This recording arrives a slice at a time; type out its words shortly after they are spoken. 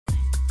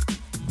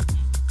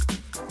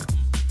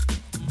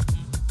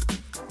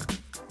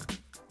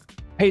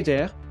Hey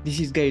there, this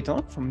is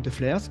Gaëtan from The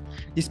Flares.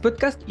 This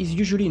podcast is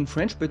usually in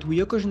French, but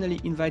we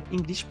occasionally invite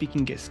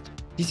English-speaking guests.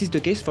 This is the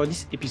case for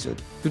this episode.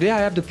 Today I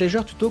have the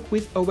pleasure to talk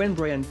with Owen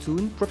Brian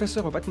Toon, professor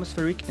of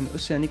atmospheric and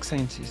oceanic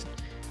sciences.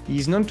 He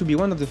is known to be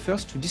one of the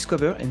first to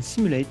discover and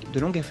simulate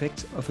the long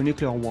effects of a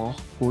nuclear war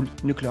called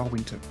nuclear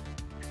winter.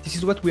 This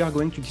is what we are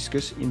going to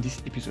discuss in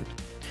this episode.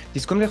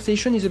 This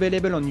conversation is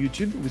available on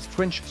YouTube with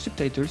French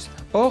subtitles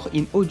or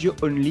in audio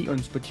only on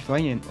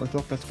Spotify and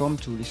other platforms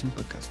to listen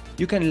to podcasts.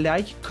 You can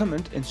like,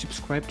 comment and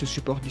subscribe to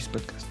support this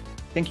podcast.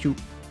 Thank you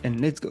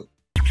and let's go.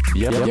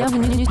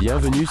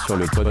 Bienvenue sur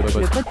le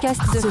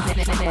podcast de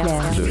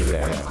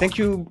faire. Thank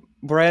you,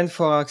 Brian,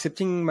 for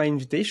accepting my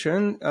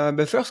invitation.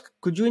 But first,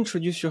 could you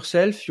introduce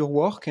yourself, your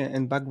work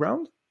and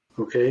background?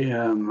 Okay,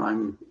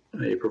 I'm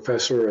a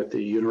professor at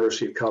the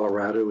University of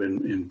Colorado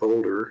in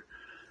Boulder.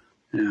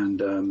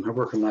 And I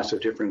work on lots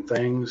of different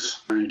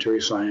things, planetary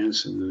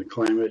science and the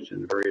climate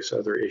and various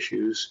other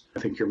issues.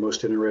 I think you're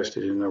most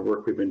interested in the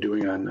work we've been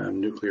doing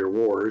on nuclear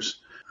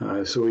wars.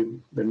 So we've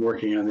been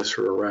working on this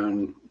for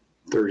around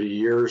 30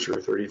 years or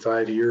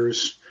 35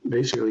 years.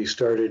 Basically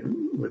started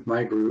with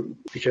my group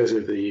because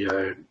of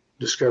the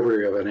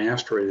discovery of an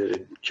asteroid that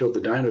had killed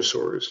the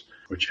dinosaurs,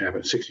 which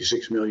happened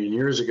 66 million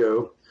years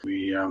ago.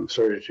 We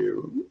started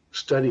to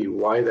study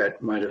why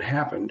that might have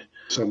happened.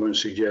 Someone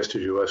suggested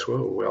to us,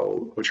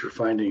 well, what you're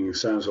finding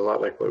sounds a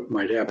lot like what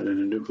might happen in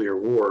a nuclear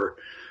war.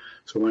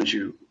 So why don't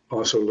you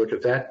also look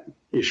at that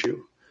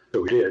issue?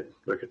 So we did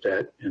look at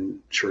that, and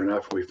sure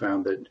enough, we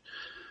found that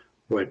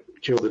what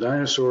killed the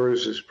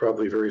dinosaurs is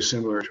probably very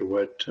similar to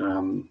what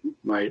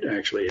might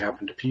actually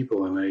happen to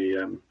people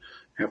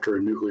after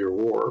a nuclear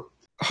war.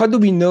 How do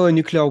we know a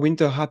nuclear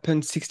winter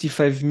happened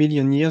 65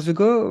 million years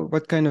ago?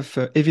 What kind of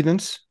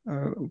evidence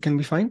can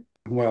we find?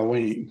 Well,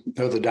 we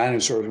know the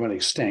dinosaurs went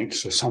extinct,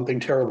 so something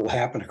terrible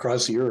happened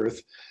across the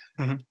Earth.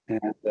 Mm-hmm.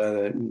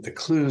 And the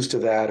clues to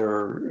that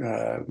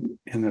are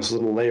in this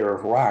little layer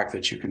of rock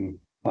that you can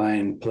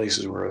find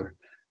places where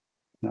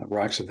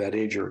rocks of that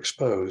age are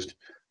exposed.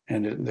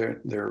 And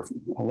there are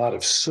a lot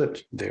of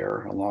soot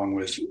there, along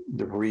with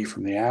debris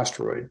from the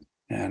asteroid.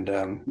 And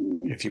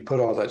if you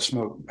put all that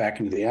smoke back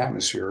into the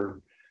atmosphere,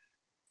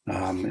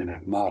 in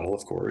a model,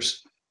 of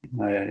course,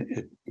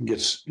 it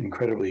gets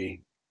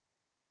incredibly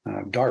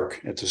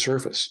dark at the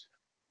surface.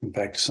 In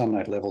fact,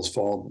 sunlight levels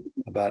fall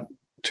about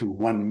to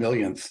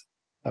 1/1,000,000th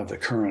of the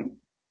current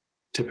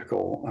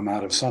typical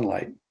amount of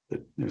sunlight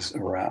that is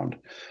around.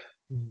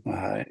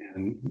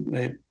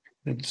 And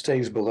it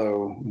stays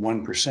below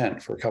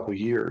 1% for a couple of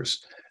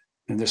years.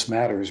 And this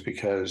matters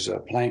because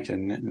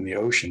plankton in the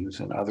oceans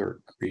and other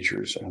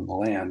creatures on the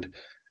land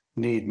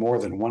need more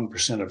than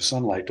 1% of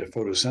sunlight to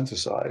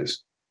photosynthesize.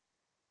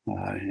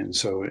 And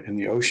so in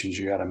the oceans,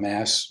 you got a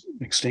mass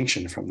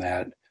extinction from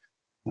that.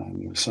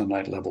 The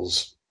sunlight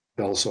levels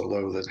fell so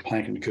low that the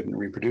plankton couldn't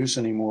reproduce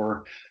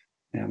anymore,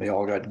 and they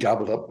all got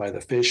gobbled up by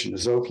the fish and the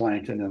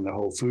zooplankton, and the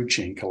whole food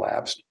chain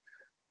collapsed.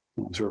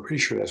 So we're pretty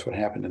sure that's what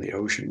happened in the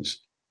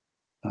oceans.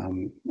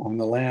 On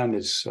the land,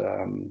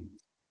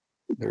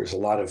 there's a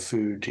lot of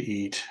food to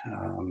eat,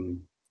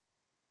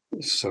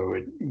 so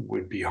it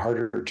would be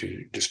harder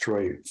to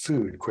destroy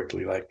food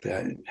quickly like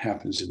that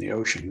happens in the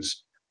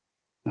oceans.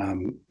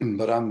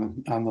 But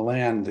on the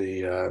land,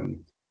 the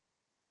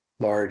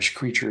large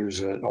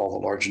creatures, all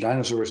the large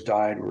dinosaurs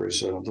died,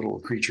 whereas little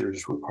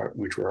creatures,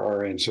 which were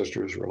our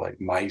ancestors, were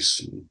like mice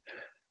and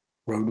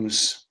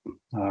rodents,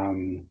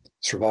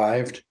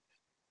 survived.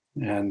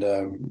 And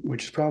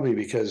which is probably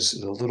because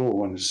the little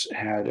ones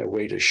had a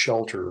way to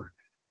shelter.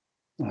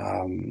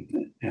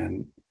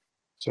 And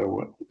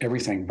so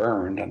everything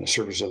burned on the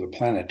surface of the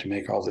planet to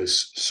make all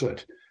this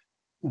soot.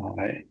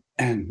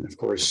 And of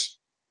course,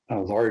 a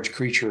large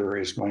creature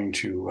is going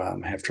to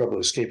have trouble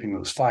escaping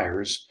those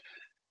fires.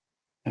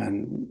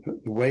 And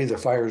the way the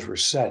fires were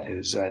set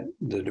is that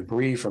the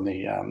debris from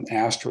the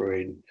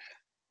asteroid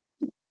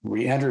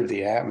re-entered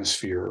the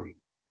atmosphere,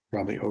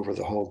 probably over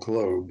the whole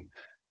globe,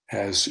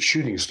 as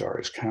shooting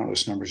stars,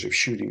 countless numbers of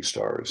shooting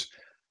stars.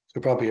 So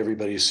probably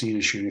everybody's seen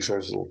a shooting star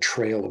as a little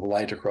trail of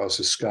light across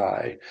the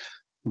sky,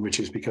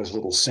 which is because a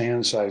little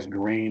sand-sized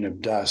grain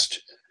of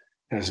dust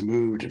has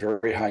moved at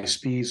very high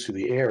speeds through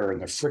the air,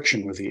 and the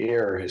friction with the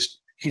air has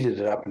heated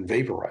it up and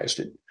vaporized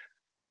it.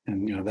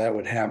 And that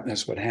would happen.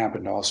 That's what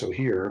happened also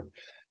here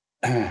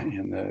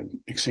in the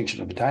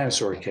extinction of the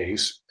dinosaur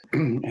case.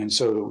 And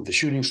so the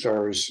shooting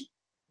stars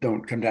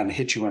don't come down and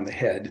hit you on the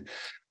head.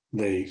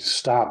 They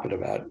stop at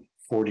about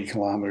 40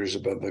 kilometers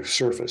above the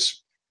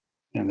surface,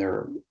 and there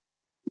are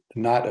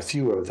not a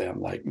few of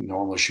them, like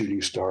normal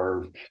shooting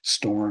star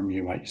storm.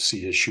 You might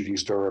see a shooting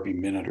star every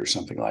minute or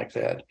something like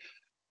that.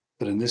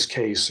 But in this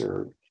case, there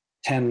are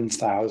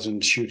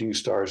 10,000 shooting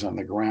stars on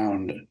the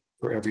ground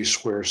for every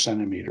square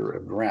centimeter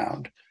of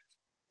ground.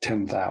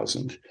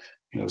 10,000.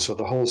 So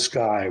the whole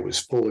sky was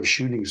full of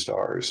shooting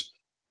stars.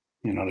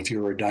 If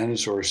you were a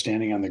dinosaur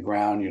standing on the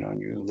ground,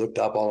 and you looked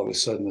up, all of a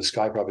sudden the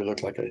sky probably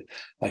looked like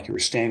you were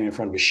standing in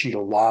front of a sheet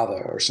of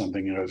lava or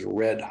something. It was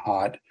red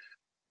hot,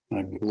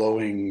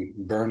 glowing,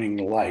 burning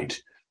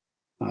light.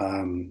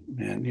 And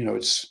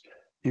it's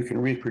you can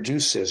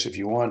reproduce this if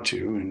you want to.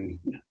 And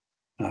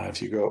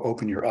if you go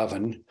open your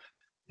oven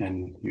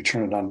and you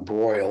turn it on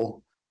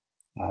broil,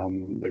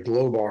 the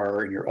glow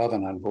bar in your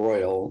oven on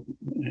broil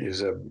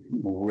is a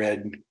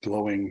red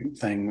glowing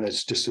thing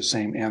that's just the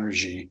same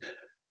energy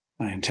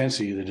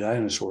intensity the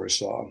dinosaurs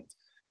saw.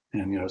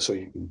 And, so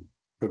you can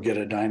go get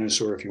a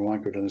dinosaur if you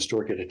want, go to the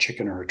store, get a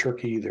chicken or a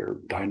turkey. They're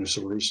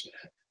dinosaurs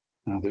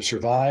that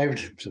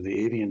survived. So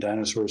the avian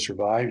dinosaurs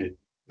survived. It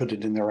put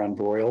it in there on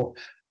broil,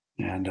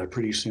 and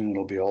pretty soon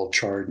it'll be all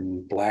charred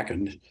and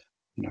blackened.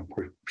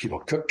 People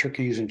cook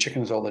turkeys and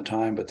chickens all the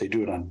time, but they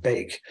do it on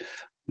bake,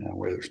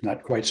 where there's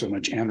not quite so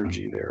much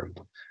energy there.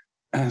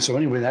 So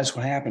anyway, that's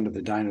what happened to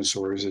the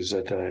dinosaurs, is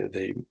that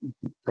they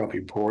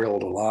probably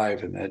broiled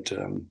alive in that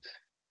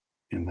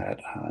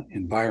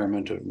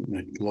environment of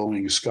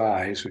glowing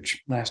skies,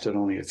 which lasted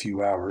only a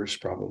few hours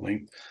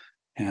probably.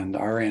 And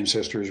our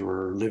ancestors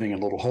were living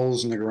in little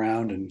holes in the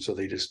ground, and so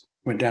they just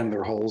went down to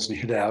their holes and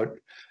hid out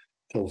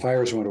till the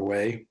fires went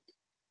away.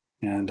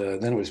 And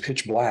then it was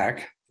pitch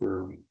black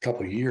for a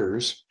couple of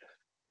years,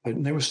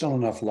 but there was still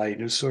enough light.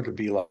 It would sort of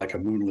be like a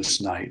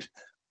moonless night,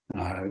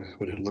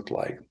 what it looked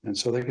like. And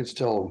so they could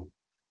still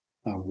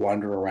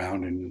wander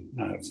around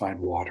and find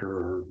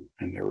water,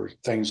 and there were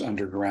things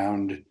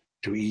underground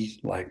to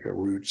eat, like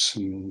roots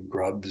and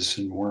grubs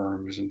and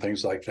worms and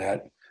things like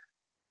that.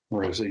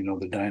 Whereas,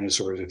 the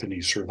dinosaurs, if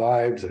any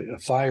survived, the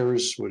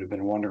fires would have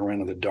been wandering around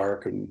in the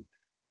dark and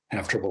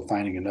have trouble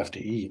finding enough to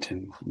eat,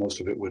 and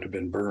most of it would have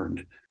been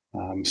burned.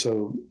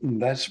 So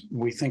that's,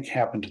 we think,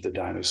 happened to the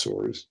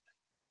dinosaurs.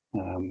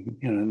 In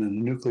the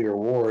nuclear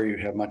war, you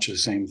have much the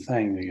same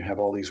thing. You have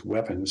all these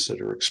weapons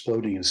that are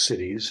exploding in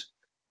cities.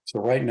 So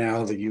right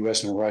now, the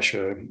US and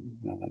Russia,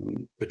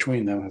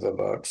 between them, have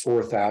about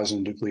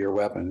 4,000 nuclear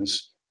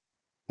weapons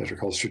that are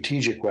called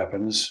strategic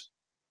weapons,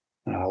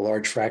 a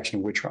large fraction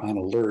of which are on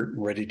alert,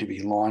 ready to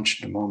be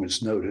launched at a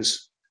moment's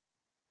notice.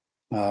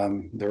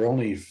 There are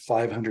only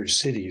 500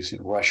 cities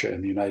in Russia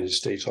and the United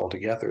States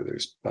altogether.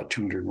 There's about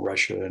 200 in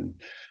Russia and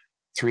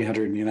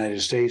 300 in the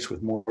United States,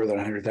 with more than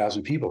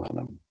 100,000 people in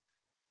them.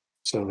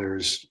 So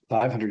there's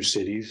 500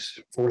 cities,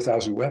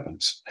 4,000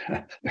 weapons.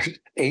 There's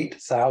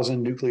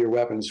 8,000 nuclear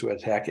weapons to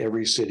attack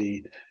every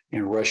city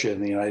in Russia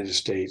and the United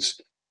States,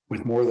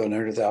 with more than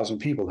 100,000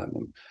 people in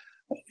them.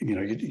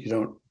 You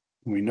don't.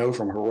 We know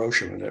from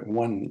Hiroshima that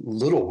one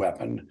little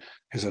weapon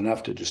is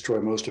enough to destroy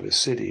most of a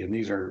city, and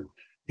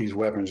these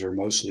weapons are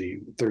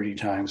mostly 30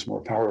 times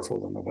more powerful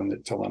than the one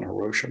that fell on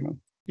Hiroshima.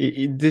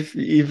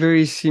 It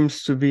very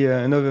seems to be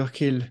an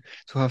overkill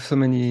to have so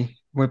many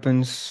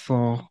weapons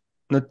for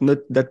not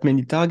that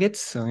many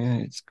targets. So yeah,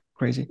 it's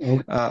crazy.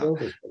 Yeah.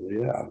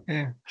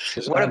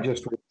 It's not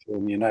just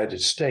in the United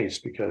States,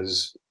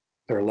 because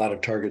there are a lot of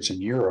targets in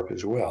Europe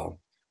as well.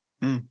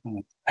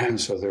 And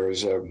so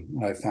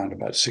I found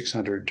about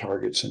 600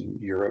 targets in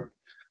Europe,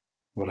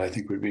 what I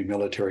think would be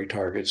military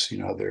targets.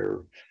 There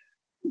are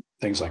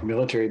things like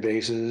military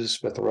bases,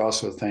 but there are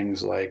also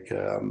things like,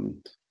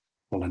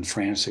 in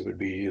France, it would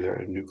be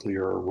their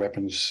nuclear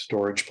weapons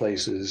storage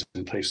places,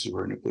 and places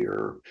where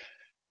nuclear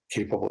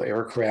capable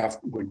aircraft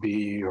would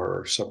be,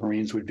 or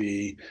submarines would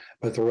be.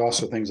 But there are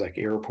also things like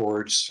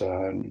airports,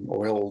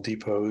 oil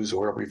depots,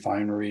 oil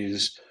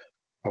refineries,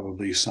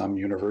 probably some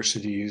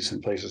universities,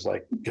 and places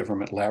like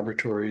government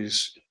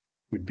laboratories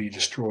would be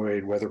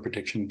destroyed. Weather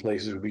prediction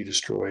places would be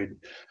destroyed.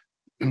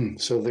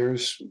 So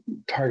there's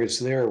targets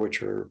there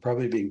which are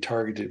probably being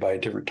targeted by a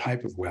different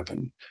type of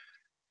weapon.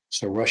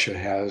 So Russia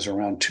has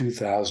around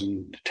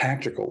 2,000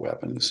 tactical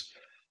weapons.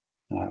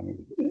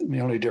 The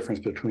only difference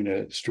between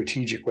a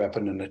strategic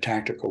weapon and a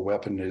tactical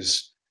weapon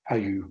is how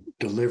you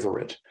deliver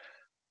it.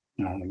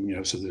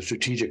 So the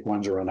strategic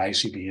ones are on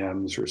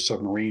ICBMs or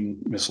submarine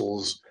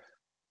missiles,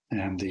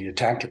 and the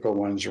tactical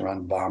ones are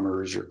on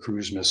bombers or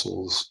cruise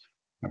missiles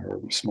or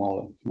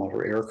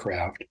smaller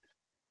aircraft.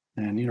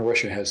 And,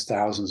 Russia has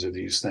thousands of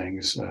these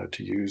things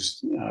to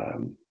use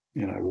in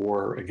a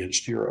war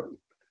against Europe.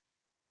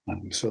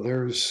 So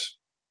there's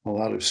a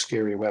lot of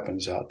scary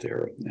weapons out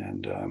there.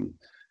 And,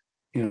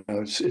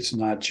 it's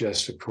not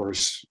just, of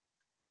course,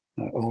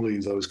 only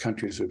those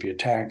countries would be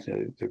attacked.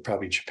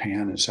 Probably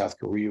Japan and South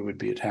Korea would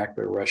be attacked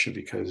by Russia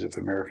because of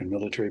American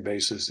military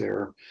bases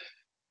there.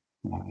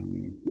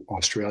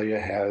 Australia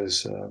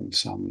has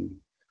some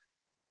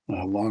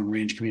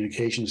long-range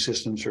communication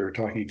systems that are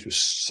talking to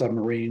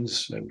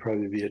submarines that would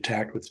probably be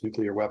attacked with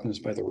nuclear weapons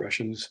by the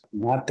Russians.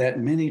 Not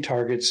that many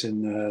targets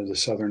in the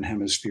southern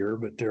hemisphere,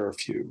 but there are a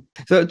few.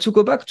 So to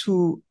go back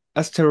to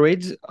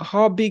asteroids,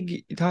 how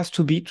big it has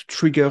to be to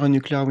trigger a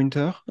nuclear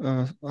winter,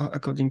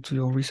 according to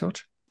your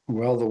research?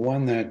 Well, the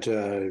one that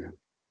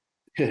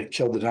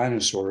killed the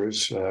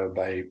dinosaurs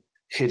by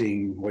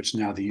hitting what's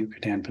now the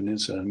Yucatan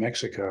Peninsula in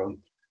Mexico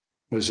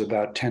was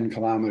about 10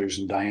 kilometers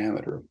in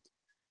diameter.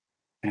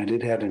 And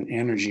it had an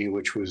energy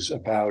which was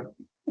about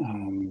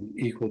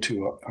equal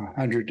to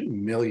 100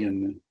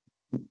 million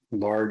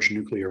large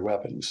nuclear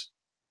weapons.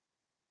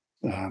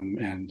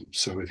 And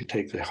so if you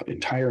take the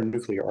entire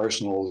nuclear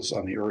arsenals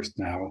on the Earth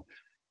now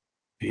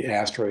the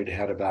asteroid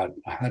had about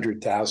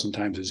 100,000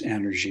 times as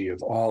energy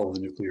of all of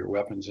the nuclear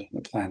weapons on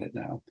the planet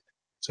now.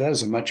 So that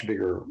is a much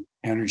bigger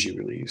energy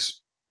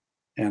release.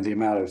 And the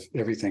amount of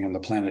everything on the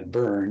planet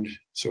burned,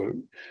 so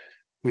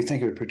we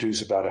think it would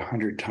produce about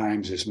 100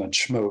 times as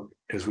much smoke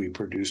as we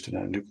produced in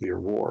a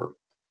nuclear war.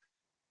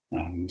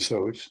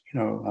 So it's,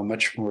 a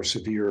much more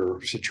severe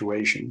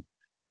situation.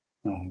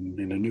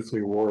 In a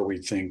nuclear war, we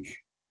think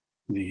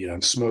the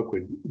smoke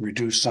would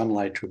reduce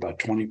sunlight to about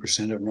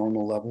 20% of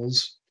normal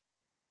levels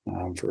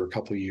for a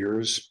couple of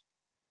years.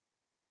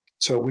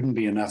 So it wouldn't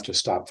be enough to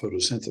stop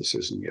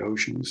photosynthesis in the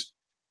oceans,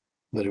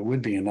 but it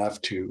would be enough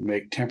to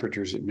make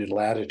temperatures at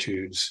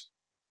mid-latitudes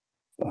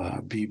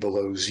be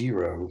below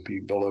zero, be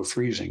below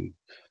freezing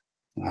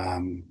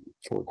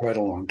for quite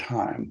a long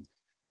time.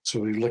 So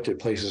we looked at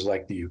places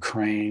like the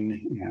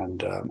Ukraine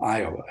and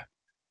Iowa,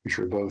 which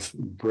are both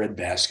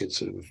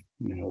breadbaskets of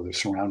the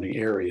surrounding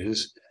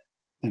areas.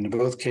 And in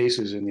both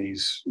cases, in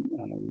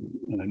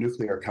a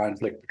nuclear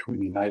conflict between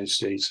the United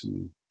States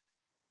and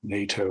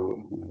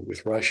NATO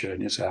with Russia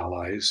and its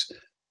allies,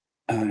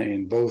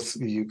 in both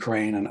the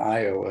Ukraine and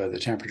Iowa, the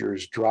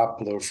temperatures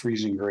dropped below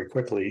freezing very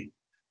quickly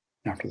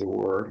after the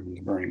war in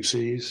the burning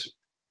seas,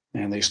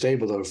 and they stay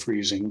below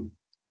freezing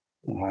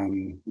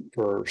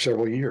for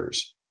several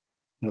years.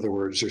 In other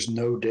words, there's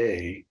no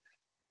day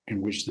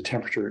in which the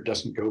temperature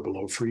doesn't go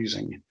below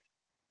freezing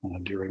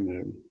during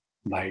the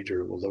night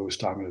or the lowest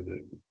time of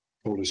the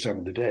coldest time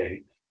of the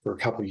day for a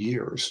couple of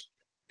years.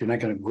 You're not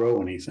going to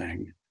grow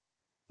anything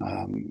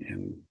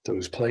in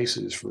those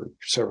places for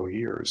several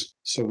years.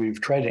 So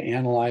we've tried to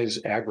analyze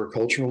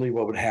agriculturally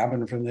what would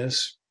happen from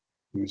this.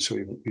 And so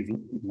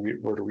we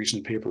wrote a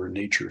recent paper in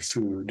Nature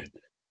Food,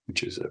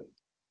 which is a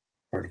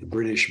part of the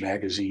British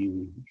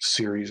magazine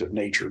series of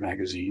Nature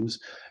magazines.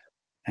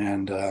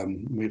 And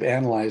we've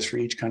analyzed for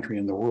each country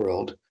in the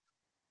world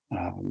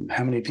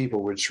how many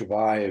people would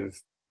survive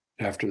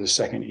after the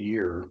second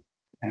year.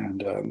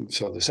 And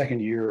so the second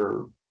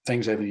year,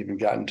 things haven't even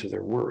gotten to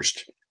their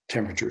worst.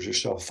 Temperatures are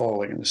still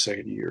falling in the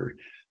second year,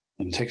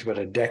 and it takes about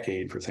a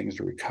decade for things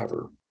to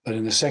recover. But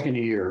in the second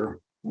year,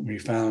 we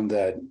found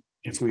that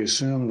if we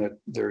assume that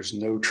there's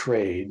no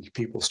trade,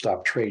 people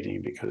stop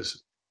trading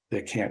because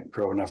they can't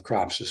grow enough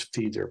crops to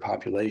feed their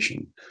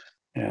population.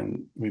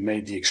 And we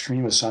made the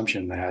extreme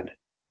assumption that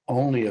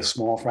only a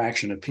small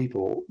fraction of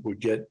people would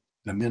get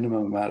the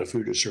minimum amount of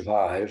food to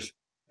survive.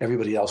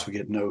 Everybody else would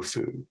get no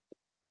food.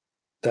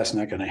 That's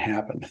not going to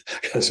happen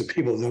because the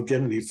people who don't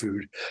get any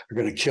food are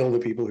going to kill the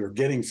people who are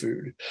getting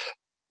food.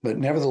 But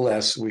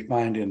nevertheless, we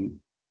find in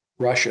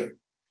Russia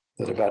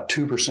that about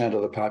 2%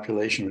 of the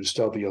population would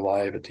still be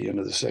alive at the end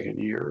of the second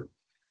year.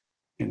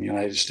 In the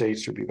United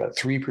States, there'd be about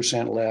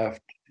 3%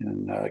 left.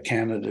 In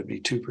Canada, it'd be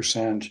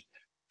 2%.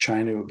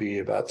 China would be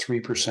about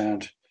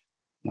 3%.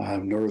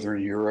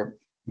 Northern Europe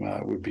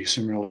would be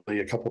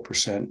similarly a couple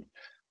percent.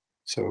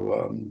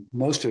 So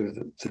most of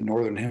the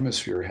Northern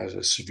Hemisphere has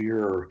a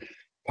severe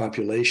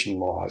population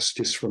loss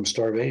just from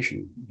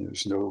starvation.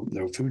 There's no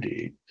food to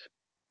eat.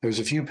 There's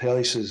a few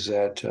places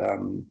that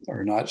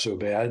are not so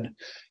bad,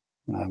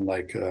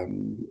 like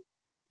in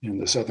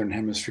the Southern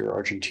Hemisphere,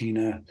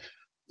 Argentina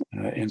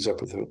ends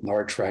up with a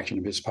large fraction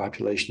of its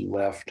population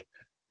left.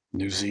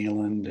 New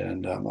Zealand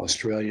and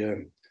Australia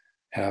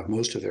have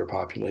most of their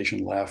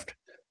population left.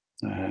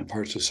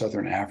 Parts of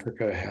Southern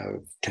Africa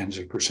have tens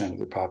of percent of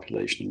their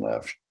population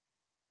left.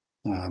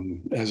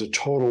 As a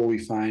total, we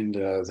find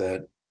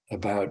that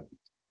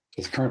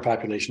the current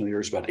population of the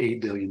Earth is about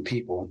 8 billion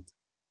people,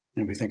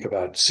 and we think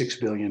about 6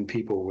 billion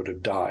people would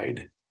have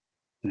died,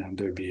 and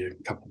there'd be a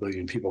couple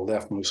billion people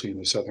left, mostly in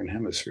the Southern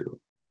Hemisphere.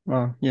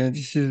 Wow, yeah,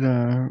 this is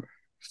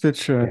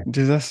such a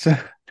disaster.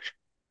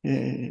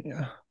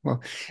 Yeah.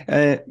 Well,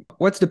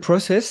 what's the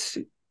process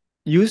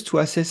used to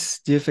assess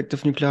the effect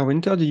of nuclear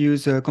winter? Do you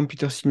use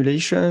computer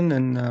simulation,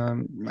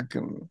 and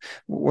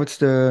what's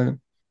the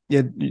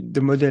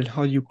model?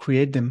 How you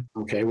create them?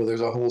 Okay, well,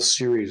 there's a whole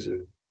series of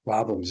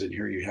problems in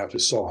here you have to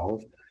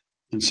solve,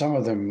 and some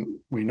of them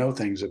we know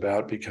things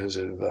about because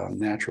of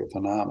natural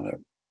phenomena,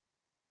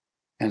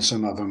 and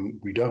some of them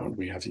we don't.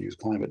 We have to use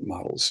climate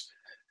models.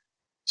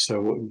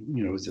 So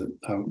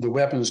the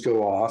weapons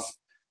go off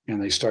and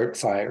they start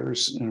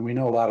fires, and we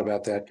know a lot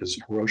about that because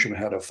Hiroshima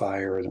had a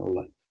fire, and there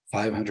were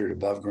 500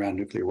 above ground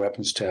nuclear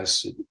weapons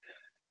tests,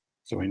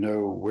 so we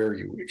know where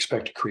you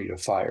expect to create a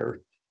fire.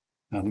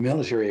 The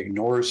military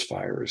ignores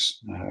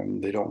fires.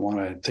 They don't want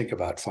to think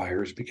about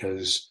fires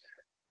because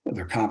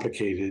they're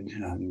complicated,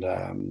 and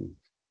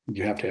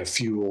you have to have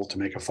fuel to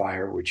make a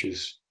fire, which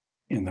is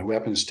in the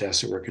weapons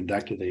tests that were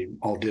conducted, they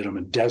all did them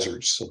in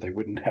deserts so they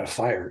wouldn't have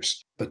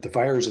fires. But the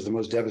fires are the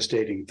most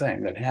devastating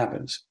thing that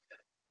happens.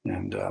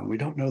 And we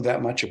don't know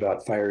that much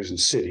about fires in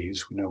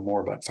cities. We know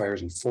more about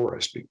fires in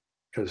forests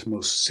because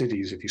most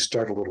cities, if you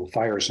start a little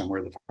fire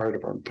somewhere, the fire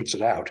department puts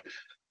it out.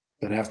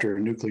 But after a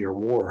nuclear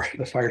war,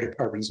 the fire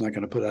department is not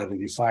going to put out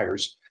any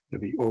fires. They'll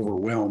be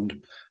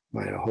overwhelmed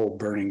by a whole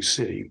burning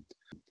city.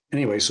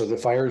 anyway, so the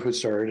fires would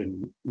start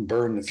and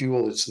burn the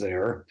fuel that's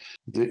there.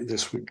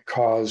 This would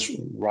cause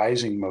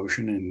rising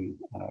motion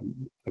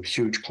and a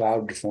huge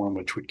cloud to form,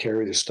 which would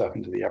carry this stuff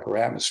into the upper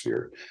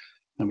atmosphere.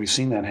 And we've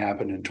seen that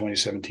happen in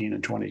 2017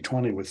 and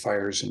 2020 with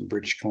fires in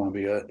British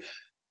Columbia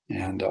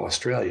and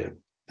Australia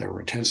that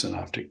were intense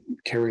enough to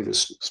carry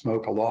this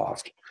smoke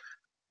aloft.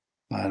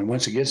 And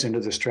once it gets into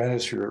the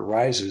stratosphere, it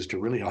rises to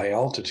really high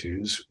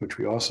altitudes, which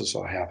we also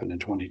saw happen in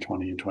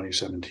 2020 and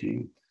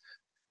 2017.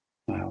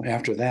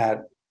 After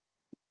that,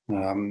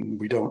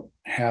 we don't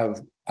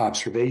have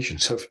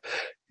observations of,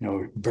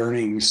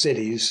 burning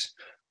cities.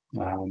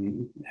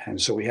 And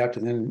so we have to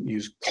then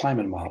use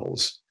climate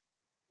models.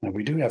 Now,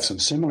 we do have some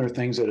similar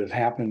things that have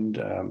happened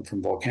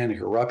from volcanic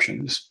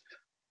eruptions.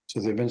 So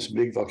there have been some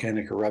big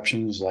volcanic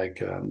eruptions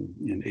like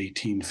in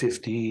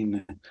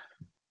 1815,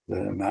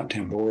 the Mount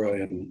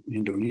Tambora in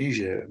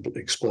Indonesia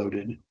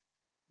exploded.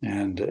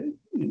 And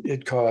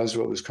it caused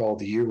what was called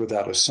the year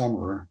without a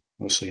summer,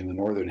 mostly in the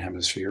northern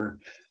hemisphere.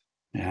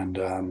 And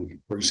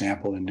for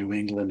example, in New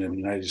England and the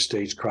United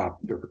States,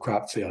 there were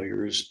crop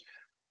failures.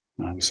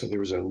 So there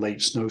was a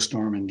late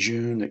snowstorm in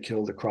June that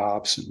killed the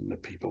crops and the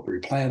people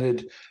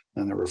replanted.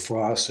 And there were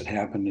frosts that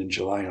happened in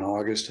July and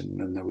August, and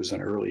then there was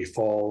an early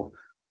fall.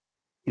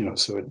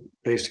 So it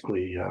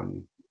basically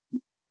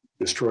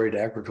destroyed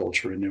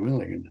agriculture in New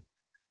England.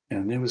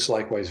 And it was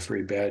likewise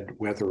very bad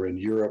weather in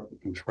Europe.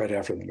 It was right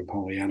after the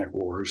Napoleonic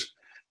Wars.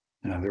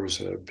 There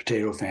was a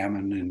potato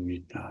famine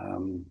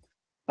in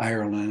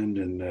Ireland,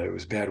 and it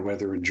was bad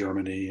weather in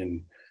Germany.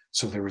 And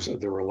so there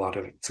were a lot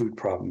of food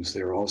problems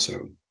there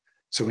also.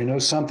 So we know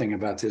something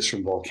about this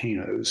from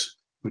volcanoes,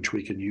 which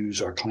we can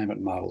use our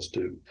climate models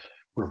to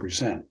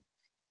represent.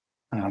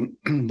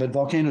 But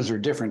volcanoes are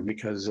different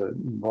because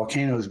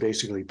volcanoes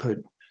basically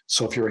put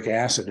sulfuric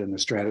acid in the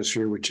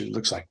stratosphere, which it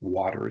looks like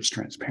water. It's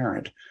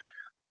transparent.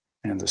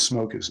 And the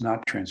smoke is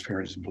not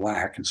transparent, it's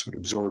black, and so it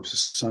absorbs the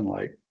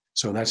sunlight.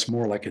 So that's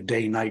more like a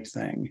day-night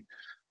thing.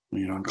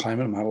 And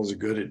climate models are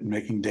good at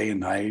making day and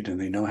night, and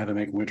they know how to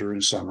make winter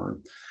and summer.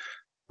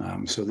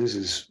 So this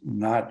is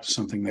not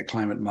something that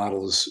climate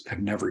models have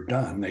never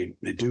done.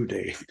 They do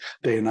day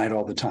and night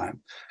all the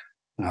time.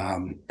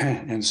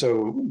 And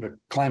so the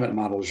climate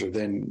models are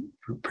then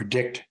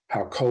predict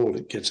how cold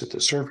it gets at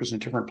the surface in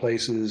different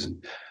places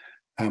and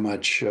how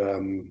much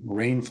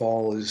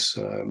rainfall is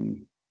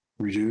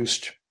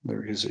reduced.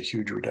 There is a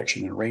huge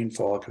reduction in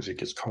rainfall because it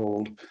gets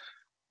cold,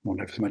 won't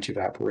have as much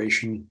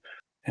evaporation.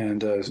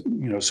 And,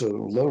 so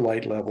low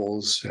light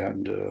levels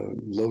and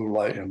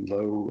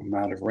low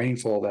amount of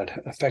rainfall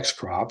that affects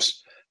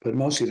crops, but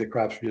mostly the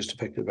crops are just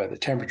affected by the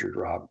temperature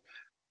drop.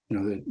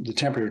 The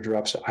temperature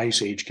drops to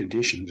ice age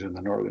conditions in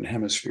the northern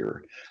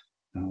hemisphere.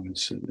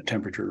 The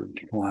temperature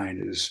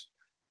decline is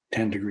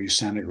 10 degrees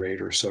centigrade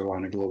or so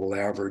on a global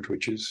average,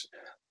 which is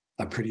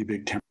a pretty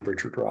big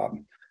temperature drop.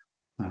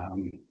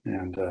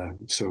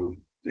 So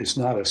it's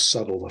not a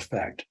subtle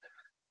effect.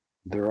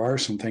 There are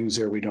some things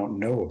there we don't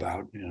know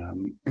about.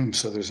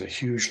 So there's a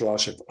huge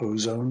loss of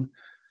ozone.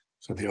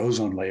 So the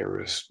ozone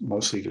layer is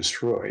mostly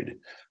destroyed.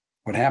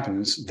 What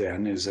happens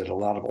then is that a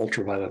lot of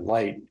ultraviolet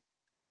light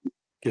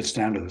gets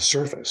down to the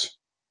surface,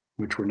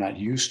 which we're not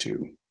used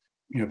to.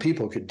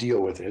 People could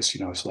deal with this.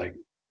 It's like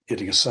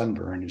getting a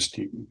sunburn.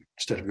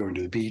 Instead of going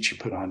to the beach, you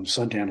put on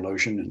suntan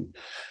lotion and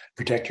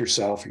protect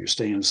yourself, or you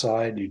stay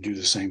inside, you do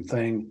the same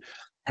thing.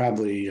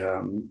 Probably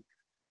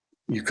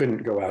you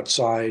couldn't go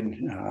outside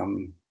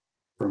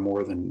for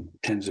more than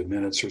tens of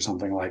minutes or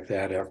something like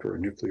that after a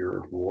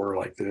nuclear war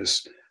like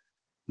this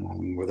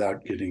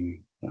without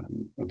getting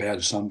a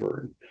bad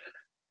sunburn.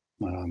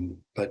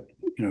 But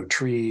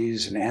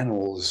trees and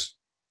animals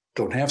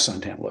don't have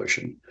suntan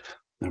lotion,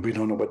 and we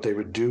don't know what they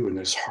would do in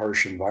this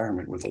harsh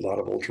environment with a lot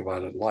of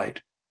ultraviolet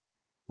light.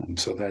 And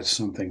so that's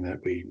something that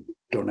we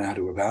don't know how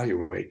to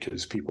evaluate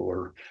because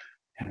people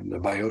and the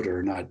biota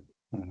are not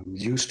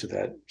used to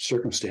that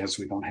circumstance.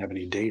 We don't have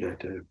any data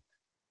to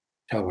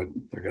tell what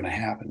they're going to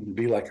happen. It'd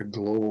be like a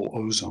global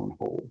ozone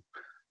hole.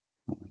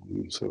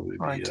 So it'd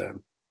Right. be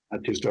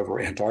not just over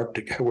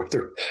Antarctica where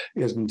there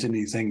isn't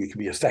anything that can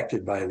be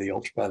affected by the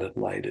ultraviolet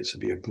light. It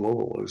would be a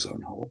global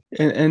ozone hole.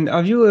 And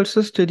have you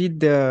also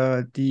studied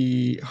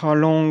how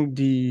long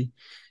the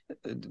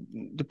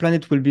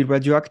planet will be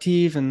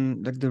radioactive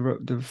and like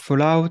the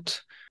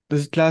fallout?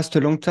 Does it last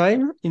a long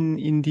time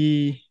in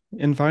the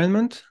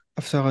environment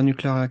after a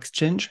nuclear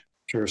exchange?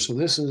 Sure. So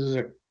this is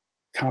a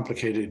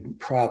complicated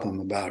problem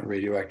about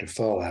radioactive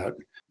fallout.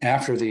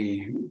 After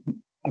the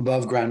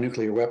above ground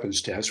nuclear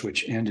weapons test,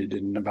 which ended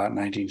in about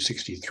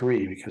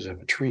 1963 because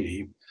of a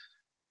treaty,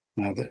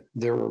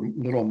 there were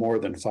little more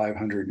than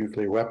 500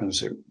 nuclear weapons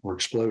that were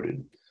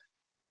exploded.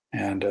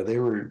 And they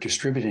were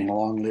distributing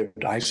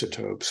long-lived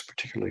isotopes,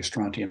 particularly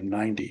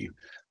strontium-90,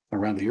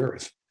 around the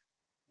Earth.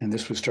 And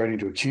this was starting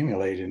to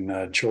accumulate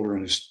in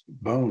children's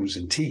bones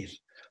and teeth.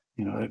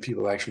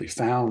 People actually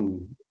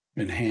found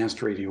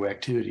enhanced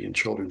radioactivity in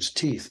children's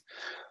teeth,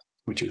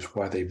 which is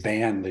why they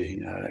banned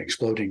the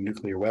exploding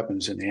nuclear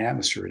weapons in the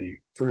atmosphere any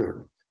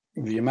further.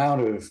 The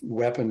amount of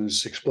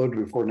weapons exploded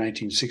before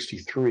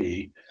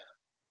 1963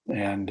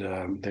 and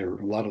a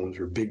lot of those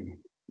are big,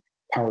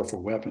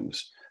 powerful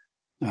weapons.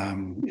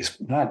 It's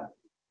not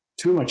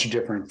too much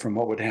different from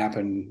what would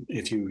happen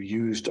if you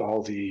used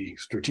all the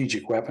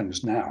strategic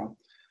weapons now.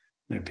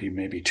 There'd be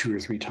maybe 2 or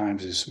 3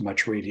 times as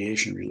much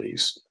radiation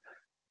release.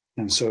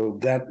 And so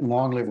that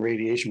long-lived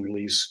radiation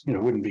release,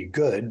 wouldn't be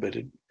good, but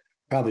it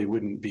probably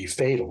wouldn't be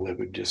fatal. It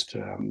would just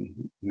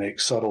make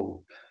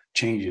subtle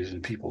changes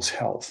in people's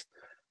health.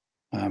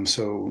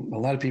 So a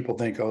lot of people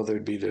think,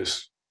 there'd be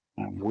this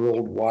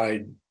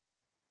worldwide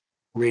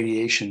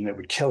radiation that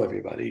would kill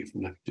everybody.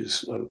 From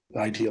this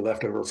idea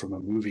left over from a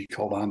movie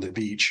called On the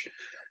Beach,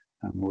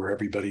 where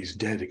everybody's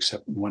dead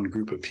except one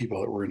group of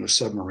people that were in a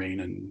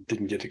submarine and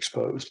didn't get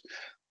exposed.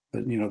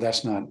 But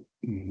that's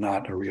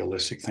not a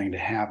realistic thing to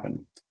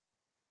happen.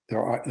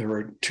 There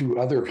are 2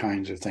 other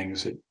kinds of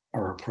things that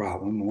are a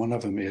problem. One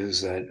of them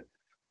is that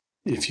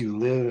if you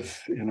live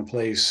in a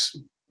place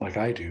like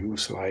I do,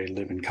 so I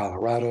live in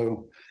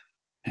Colorado,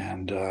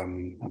 and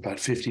about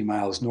 50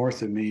 miles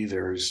north of me,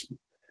 there's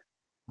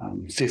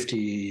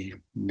 50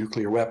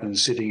 nuclear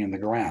weapons sitting in the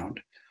ground.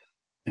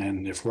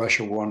 And if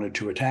Russia wanted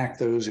to attack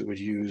those, it would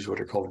use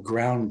what are called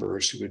ground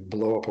bursts. It would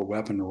blow up a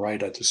weapon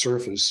right at the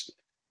surface,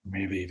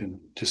 maybe even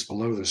just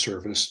below the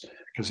surface,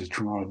 because it's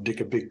trying to dig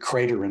a big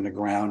crater in the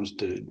ground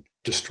to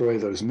destroy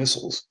those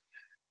missiles.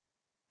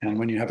 And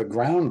when you have a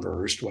ground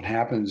burst, what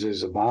happens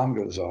is a bomb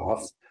goes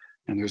off,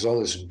 and there's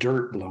all this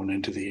dirt blown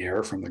into the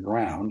air from the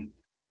ground,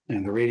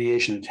 and the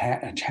radiation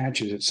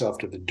attaches itself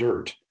to the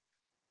dirt.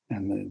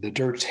 And the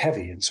dirt's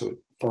heavy, and so it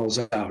falls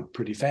out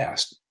pretty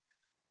fast.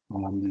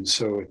 And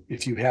so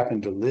if you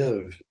happen to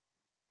live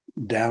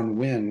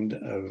downwind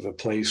of a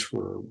place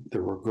where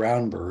there were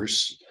ground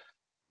bursts,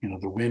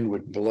 the wind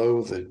would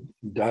blow the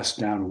dust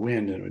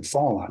downwind and it would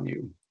fall on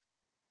you.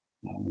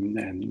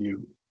 And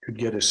you could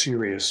get a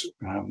serious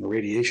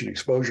radiation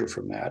exposure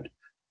from that.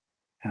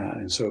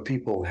 And so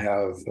people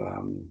have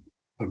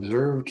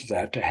observed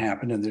that to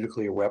happen in the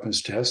nuclear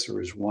weapons test. There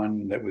was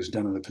one that was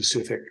done in the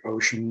Pacific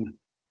Ocean,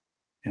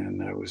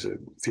 and it was a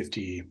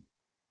 50,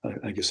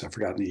 I guess I've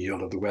forgotten the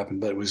yield of the weapon,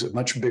 but it was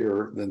much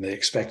bigger than they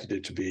expected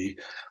it to be.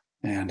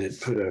 And it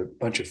put a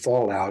bunch of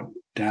fallout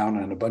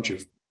down on a bunch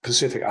of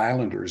Pacific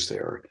Islanders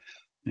there.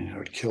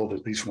 It killed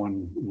at least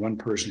one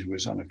person who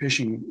was on a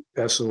fishing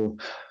vessel,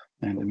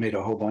 and it made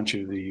a whole bunch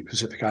of the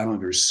Pacific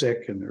Islanders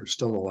sick. And there's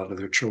still a lot of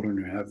their children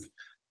who have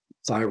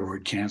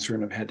thyroid cancer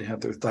and have had to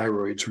have their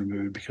thyroids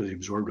removed because they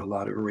absorbed a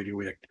lot of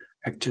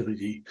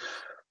radioactivity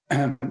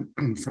from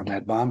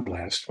that bomb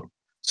blast.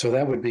 So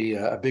that would be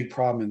a big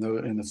problem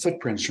in the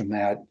footprints from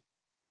that.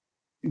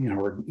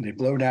 They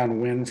blow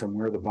downwind from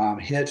where the bomb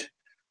hit,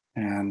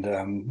 and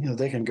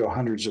they can go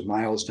hundreds of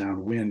miles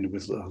downwind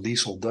with a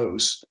lethal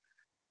dose.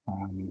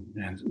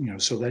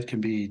 So that can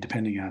be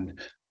depending on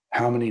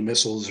how many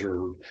missiles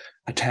are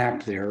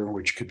attacked there,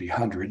 which could be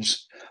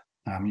hundreds.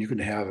 You could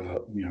have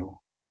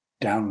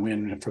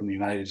downwind from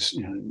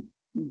the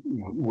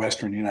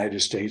Western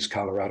United States,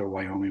 Colorado,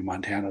 Wyoming,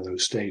 Montana,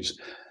 those states.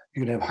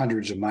 You could have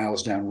hundreds of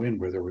miles downwind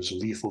where there was a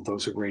lethal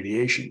dose of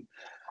radiation.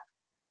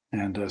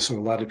 And so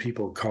a lot of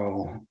people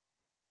call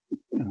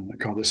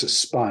this a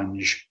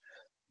sponge,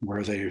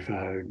 where they've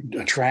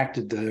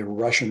attracted the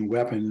Russian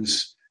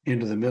weapons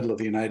into the middle of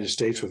the United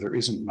States where there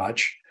isn't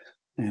much,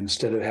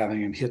 instead of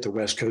having them hit the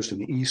West Coast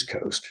and the East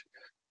Coast.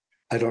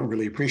 I don't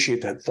really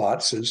appreciate that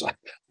thought, since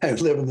I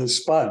live in this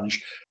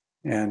sponge,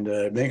 and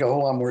make a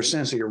whole lot more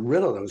sense to get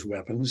rid of those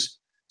weapons,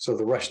 so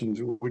the Russians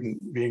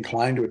wouldn't be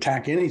inclined to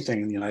attack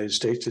anything in the United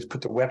States. Just put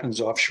the weapons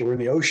offshore in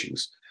the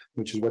oceans,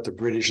 which is what the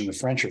British and the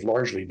French have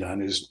largely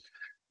done, is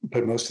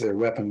put most of their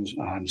weapons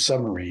on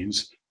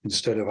submarines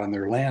instead of on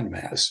their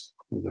landmass.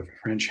 The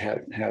French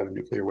have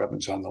nuclear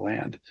weapons on the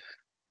land,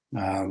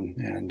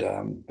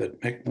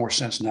 but make more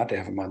sense not to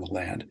have them on the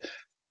land.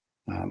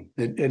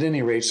 At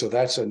any rate, so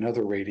that's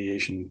another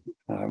radiation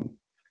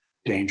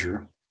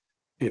danger.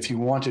 If you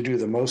want to do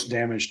the most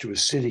damage to a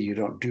city, you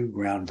don't do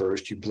ground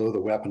burst. You blow the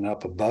weapon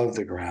up above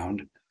the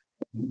ground,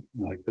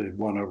 like the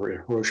one over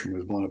at Hiroshima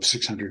was blown up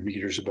 600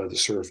 meters above the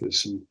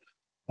surface, and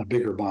a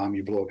bigger bomb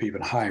you blow up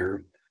even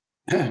higher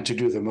to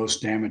do the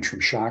most damage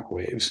from shock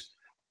waves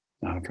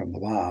from the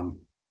bomb.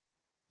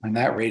 And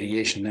that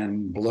radiation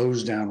then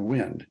blows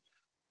downwind,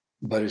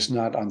 but it's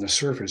not on the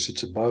surface,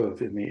 it's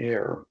above in the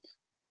air.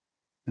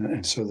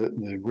 And so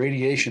the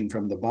radiation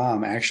from the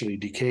bomb actually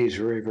decays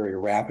very, very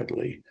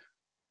rapidly.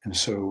 And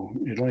so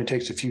it only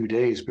takes a few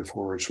days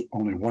before it's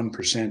only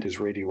 1% as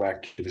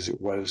radioactive as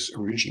it was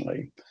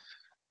originally.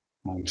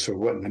 So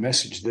what the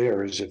message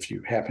there is, if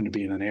you happen to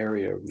be in an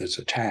area that's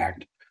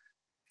attacked,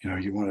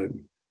 you want to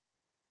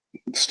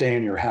stay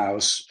in your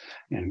house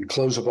and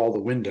close up all the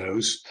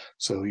windows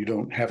so you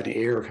don't have any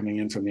air coming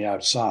in from the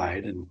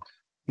outside. And,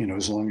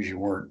 as long as you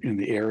weren't in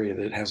the area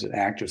that has an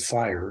active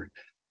fire,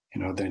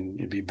 then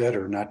it'd be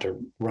better not to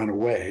run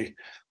away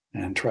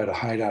and try to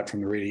hide out from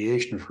the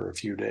radiation for a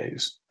few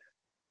days.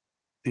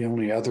 The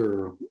only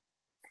other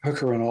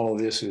hooker in all of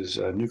this is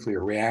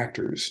nuclear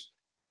reactors.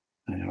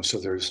 So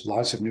there's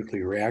lots of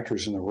nuclear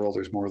reactors in the world.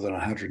 There's more than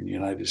 100 in the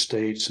United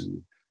States,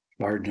 and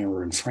large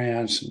number in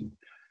France, and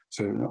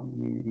So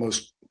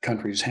most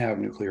countries have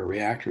nuclear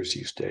reactors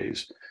these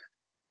days.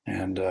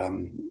 And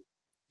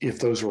if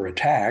those were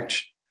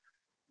attacked,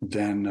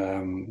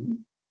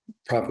 then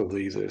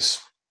probably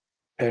this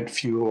spent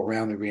fuel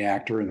around the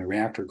reactor and the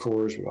reactor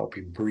cores would all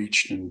be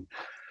breached. And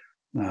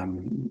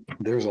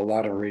there's a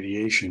lot of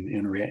radiation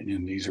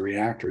in these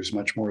reactors,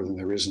 much more than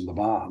there is in the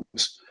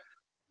bombs.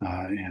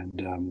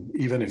 And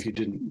even if you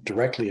didn't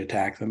directly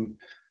attack them,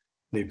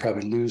 they'd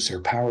probably lose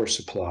their power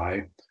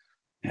supply,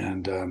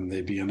 and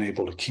they'd be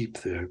unable to keep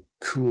the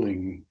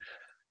cooling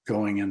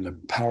going in the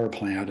power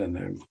plant,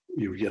 and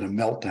you would get a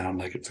meltdown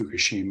like at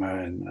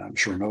Fukushima and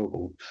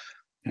Chernobyl,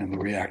 and the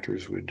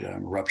reactors would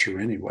rupture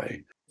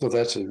anyway. So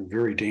that's a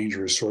very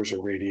dangerous source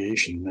of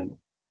radiation that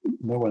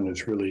no one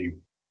has really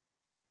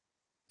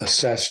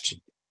assessed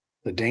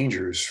the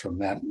dangers from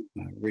that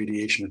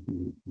radiation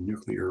from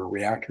nuclear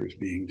reactors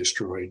being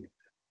destroyed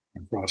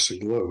across the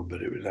globe, but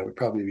that would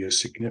probably be a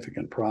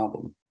significant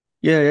problem.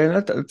 Yeah,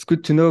 that's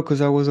good to know,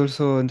 because I was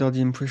also under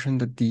the impression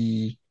that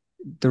the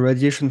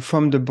radiation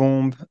from the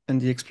bomb and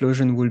the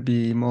explosion will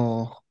be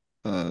more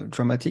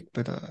dramatic,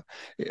 but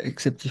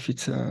except if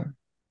it's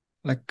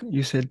like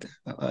you said,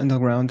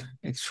 underground,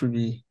 it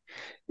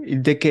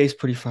decays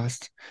pretty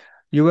fast.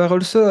 You were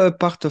also a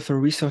part of a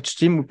research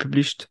team who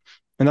published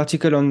an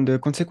article on the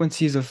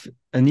consequences of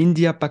an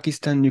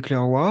India-Pakistan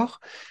nuclear war.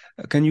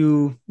 Can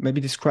you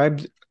maybe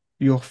describe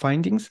your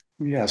findings?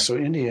 Yeah, so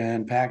India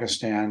and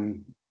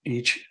Pakistan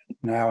each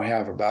now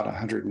have about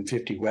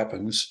 150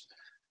 weapons,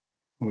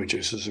 which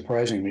is a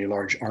surprisingly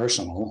large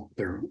arsenal.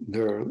 They're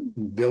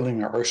building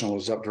their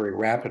arsenals up very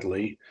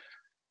rapidly.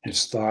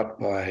 It's thought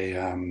by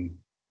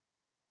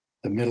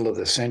the middle of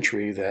the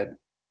century that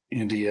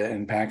India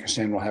and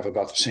Pakistan will have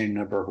about the same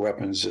number of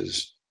weapons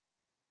as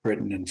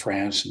Britain and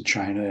France and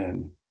China.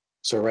 And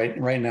so right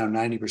now,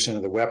 90%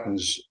 of the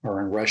weapons are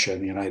in Russia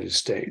and the United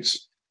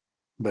States,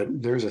 but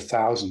there's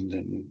 1,000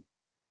 and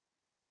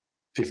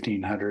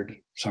 1,500,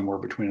 somewhere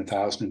between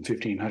 1,000 and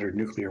 1,500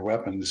 nuclear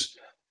weapons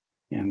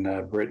in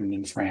Britain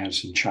and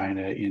France and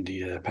China,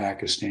 India,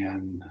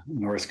 Pakistan,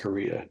 North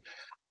Korea.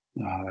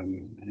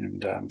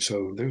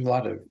 So there's a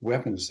lot of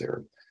weapons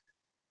there.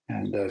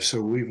 And so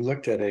we've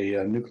looked at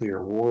a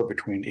nuclear war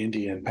between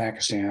India and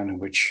Pakistan, in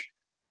which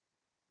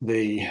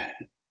they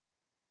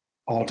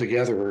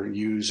altogether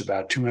use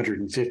about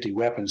 250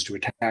 weapons to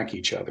attack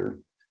each other.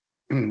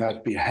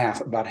 That'd be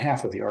about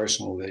half of the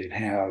arsenal they'd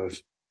have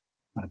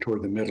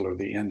toward the middle or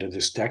the end of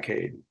this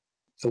decade.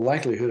 The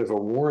likelihood of a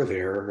war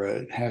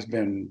there has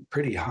been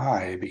pretty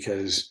high,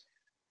 because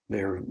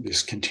there's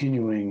this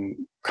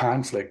continuing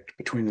conflict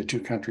between the two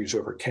countries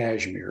over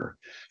Kashmir,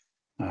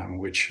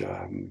 which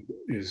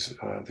is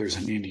there's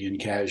an Indian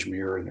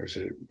Kashmir, and there's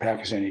a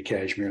Pakistani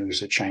Kashmir, and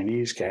there's a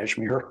Chinese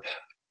Kashmir,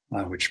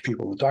 which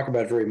people don't talk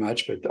about very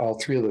much, but all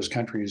three of those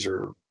countries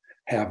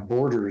have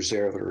borders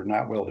there that are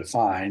not well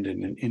defined,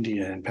 and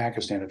India and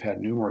Pakistan have had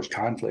numerous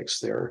conflicts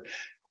there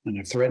and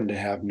have threatened to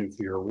have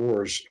nuclear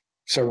wars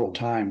several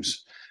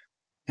times.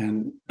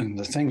 And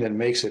the thing that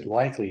makes it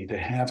likely to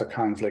have a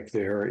conflict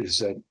there is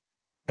that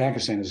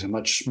Pakistan is a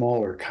much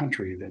smaller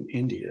country than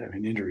India. I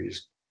mean, India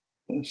is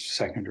the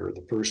second or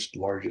the first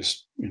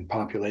largest in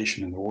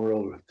population in the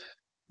world,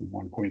 with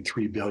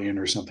 1.3 billion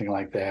or something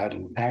like that.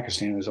 And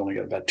Pakistan has only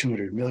got about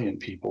 200 million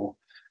people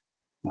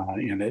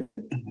in it.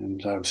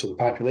 And so the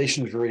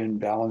population is very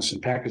imbalanced,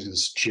 and Pakistan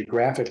is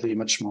geographically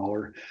much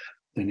smaller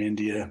than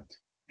India.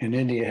 And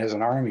India has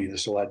an army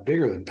that's a lot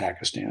bigger than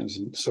Pakistan's.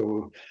 And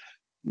so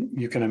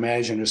you can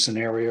imagine a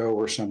scenario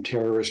where some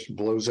terrorist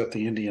blows up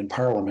the Indian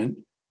parliament,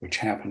 which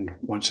happened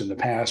once in the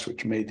past,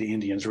 which made the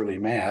Indians really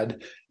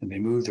mad, and they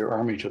moved their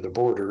army to the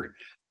border.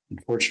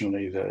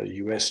 Unfortunately, the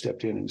US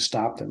stepped in and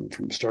stopped them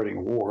from starting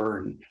a war,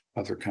 and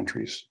other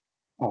countries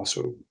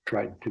also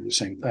tried to do the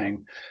same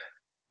thing.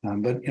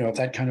 But if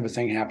that kind of a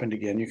thing happened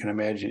again, you can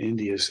imagine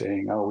India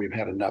saying, "Oh, we've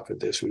had enough of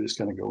this. We're just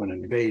going to go in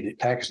and invade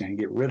Pakistan and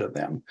get rid of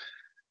them."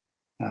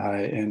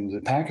 And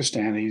the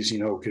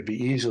Pakistanis, could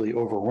be easily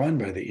overrun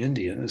by the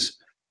Indians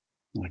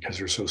because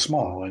they're so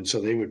small. And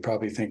so they would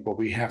probably think, well,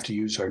 we have to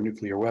use our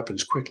nuclear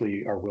weapons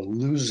quickly or we'll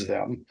lose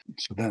them.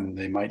 So then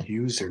they might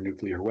use their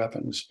nuclear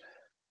weapons.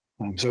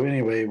 So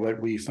anyway,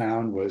 what we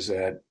found was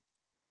that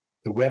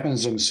the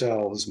weapons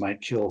themselves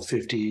might kill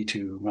 50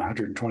 to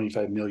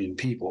 125 million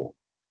people.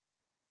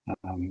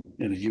 In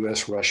a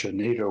US-Russia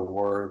NATO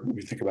war,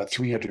 we think about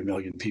 300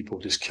 million people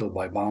just killed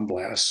by bomb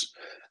blasts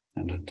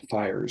and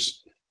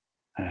fires.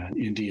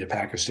 India,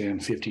 Pakistan,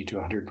 50 to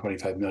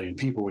 125 million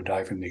people would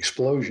die from the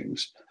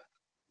explosions.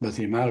 But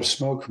the amount of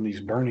smoke from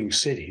these burning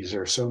cities,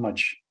 there's so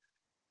much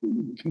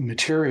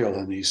material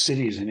in these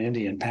cities in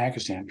India and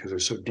Pakistan because they're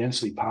so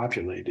densely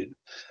populated,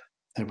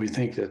 that we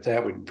think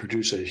that would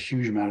produce a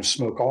huge amount of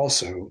smoke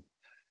also.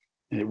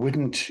 And it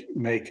wouldn't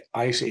make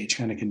ice age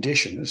kind of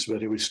conditions,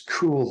 but it would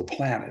cool the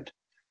planet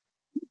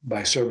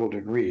by several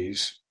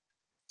degrees.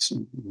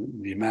 So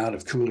the amount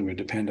of cooling would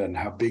depend on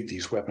how big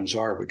these weapons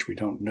are, which we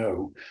don't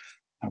know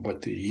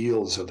what the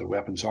yields of the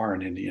weapons are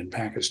in India and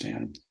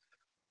Pakistan.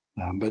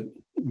 But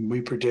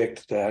we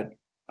predict that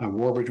a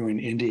war between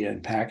India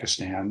and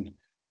Pakistan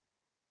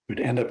would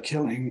end up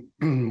killing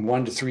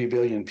 1 to 3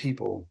 billion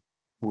people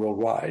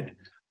worldwide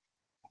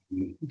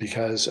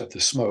because of the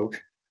smoke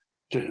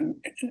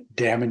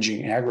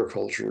damaging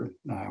agriculture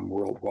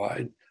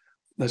worldwide.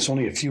 That's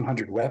only a few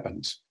hundred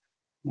weapons.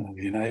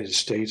 The United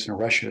States and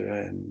Russia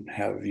and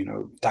have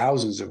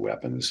thousands of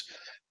weapons.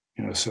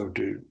 So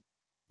to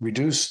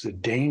reduce the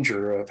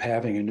danger of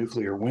having a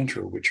nuclear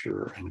winter, which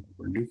are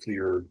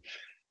nuclear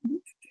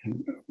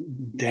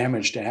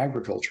damage to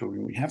agriculture,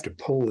 we have to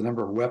pull the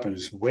number of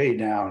weapons way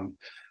down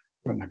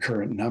from the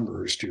current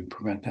numbers to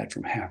prevent that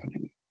from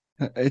happening.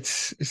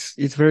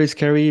 It's very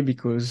scary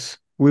because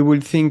we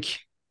would think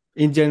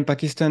India and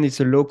Pakistan is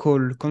a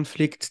local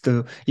conflict.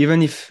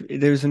 Even if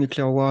there is a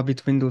nuclear war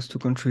between those two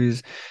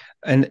countries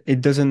and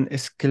it doesn't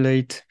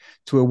escalate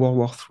to a World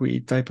War III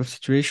type of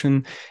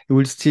situation, it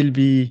will still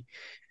be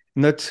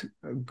not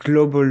a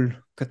global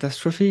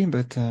catastrophe,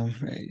 but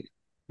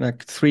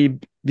like 3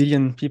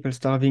 billion people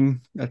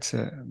starving. That's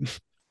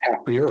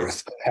half the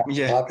earth, half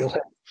the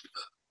population.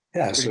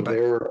 Yeah, so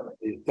they're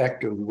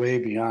effective way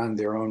beyond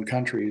their own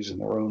countries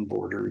and their own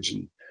borders.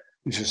 And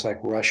it's just like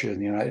Russia and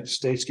the United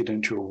States get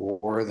into a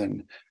war,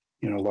 then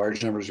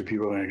large numbers of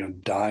people are going to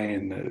die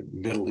in the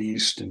Middle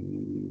East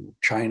and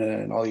China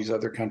and all these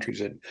other countries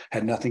that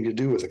had nothing to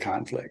do with the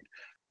conflict.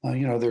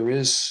 There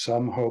is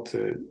some hope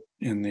that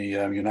in the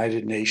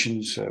United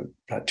Nations,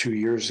 about 2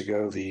 years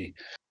ago, the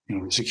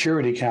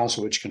Security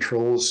Council, which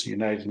controls the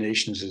United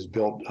Nations, is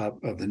built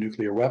up of the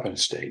nuclear weapon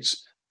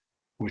states,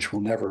 which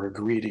will never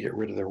agree to get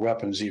rid of their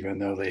weapons, even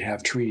though they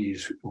have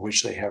treaties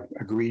which they have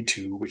agreed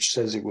to, which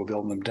says it will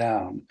build them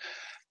down,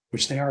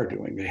 which they are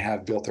doing. They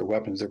have built their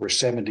weapons. There were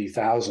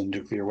 70,000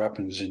 nuclear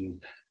weapons in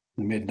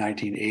the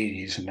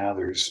mid-1980s, and now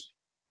there's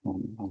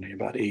only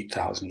about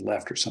 8,000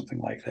 left or something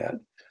like that.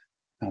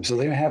 So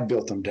they have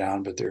built them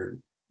down, but they're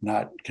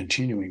not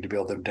continuing to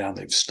build them down.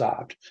 They've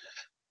stopped.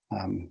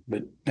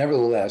 But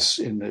nevertheless,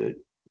 in the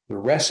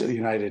rest of the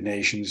United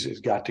Nations has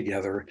got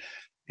together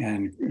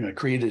and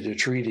created a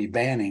treaty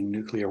banning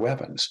nuclear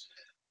weapons.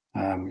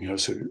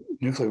 So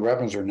nuclear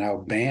weapons are now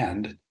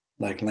banned,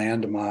 like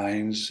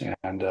landmines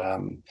and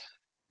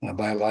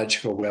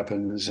biological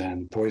weapons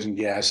and poison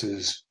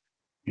gases.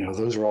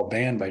 Those are all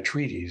banned by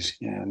treaties.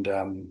 And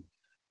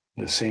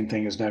the same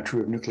thing is now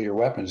true of nuclear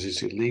weapons.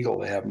 It's illegal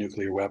to have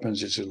nuclear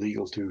weapons. It's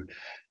illegal to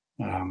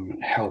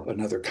help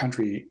another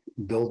country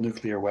build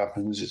nuclear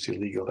weapons. It's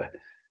illegal to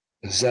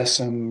possess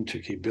them, to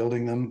keep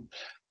building them.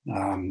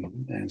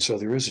 And so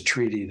there is a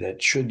treaty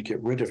that should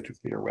get rid of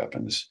nuclear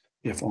weapons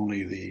if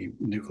only the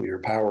nuclear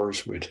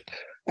powers would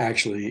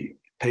actually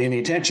pay any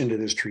attention to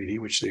this treaty,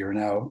 which they are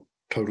now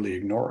totally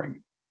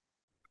ignoring.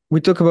 We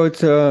talk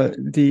about a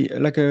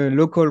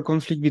local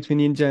conflict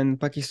between India and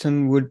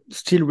Pakistan would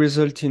still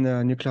result in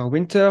a nuclear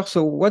winter.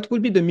 So what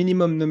would be the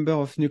minimum number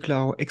of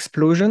nuclear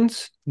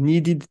explosions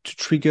needed to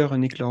trigger a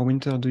nuclear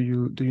winter? Do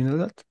you know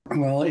that?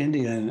 Well,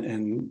 India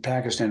and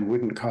Pakistan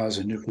wouldn't cause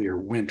a nuclear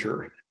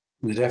winter.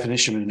 The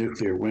definition of a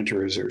nuclear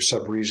winter is there's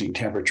sub-freezing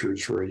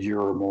temperatures for a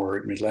year or more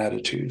at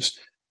mid-latitudes.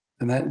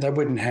 And that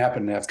wouldn't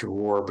happen after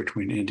war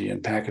between India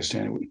and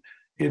Pakistan.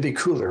 It'd be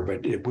cooler,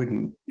 but it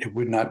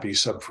would not be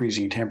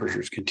sub-freezing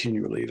temperatures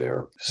continually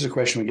there. This is a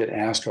question we get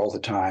asked all the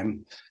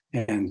time.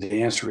 And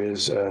the answer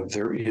is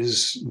there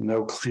is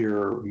no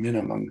clear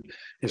minimum.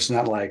 It's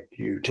not like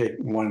you take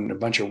a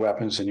bunch of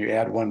weapons and you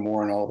add one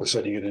more and all of a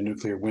sudden you get a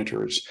nuclear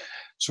winter. It's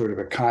sort of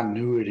a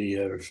continuity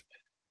of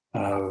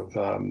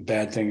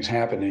bad things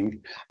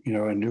happening. A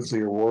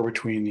nuclear war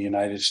between the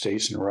United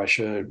States and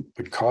Russia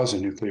would cause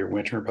a nuclear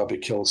winter, probably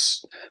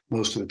kills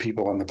most of the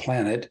people on the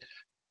planet.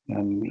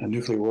 And a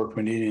nuclear war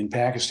between India and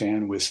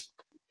Pakistan with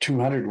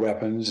 200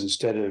 weapons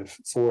instead of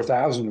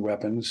 4,000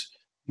 weapons,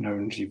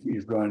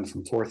 you've gone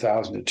from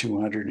 4,000 to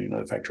 200,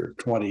 a factor of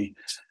 20,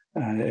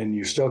 and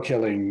you're still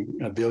killing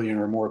a billion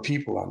or more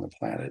people on the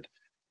planet.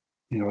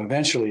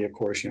 Eventually, of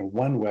course,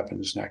 one weapon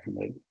is not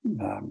going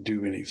to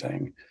do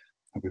anything.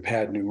 We've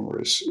had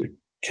numerous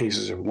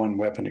cases of one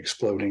weapon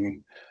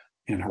exploding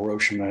in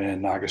Hiroshima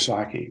and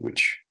Nagasaki,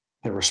 which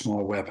there were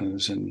small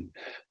weapons. And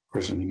of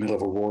course, in the middle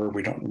of a war,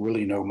 we don't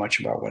really know much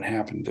about what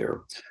happened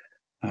there.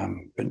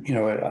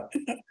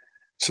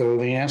 So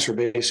the answer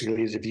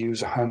basically is if you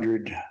use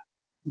 100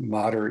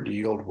 moderate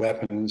yield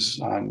weapons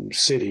on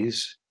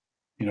cities,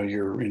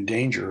 you're in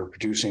danger of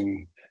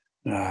producing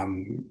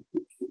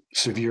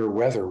severe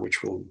weather,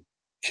 which will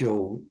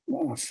kill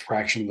a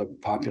fraction of the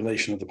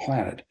population of the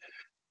planet.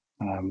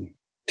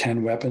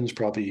 10 weapons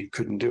probably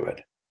couldn't do it.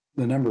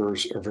 The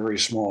numbers are very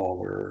small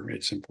where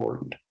it's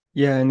important.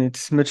 Yeah, and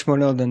it's much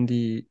smaller than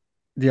the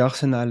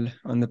arsenal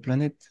on the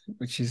planet,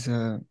 which is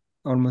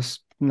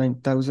almost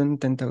 9,000,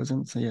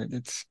 10,000. So yeah,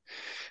 that's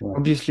right.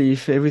 Obviously,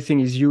 if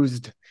everything is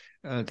used,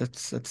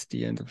 that's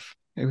the end of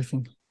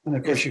everything. And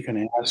of course, you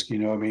can ask,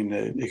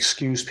 the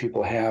excuse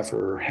people have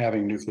for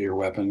having nuclear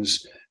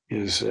weapons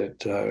is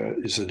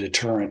a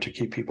deterrent to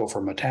keep people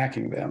from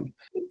attacking them.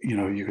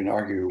 You can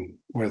argue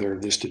whether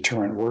this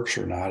deterrent works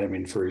or not.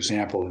 For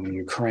example, in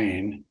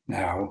Ukraine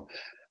now,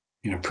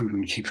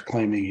 Putin keeps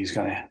claiming he's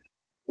going to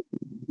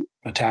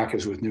attack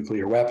us with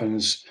nuclear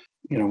weapons.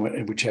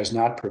 which has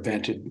not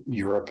prevented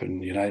Europe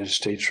and the United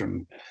States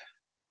from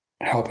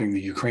helping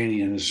the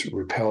Ukrainians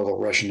repel the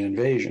Russian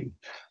invasion.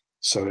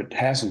 So it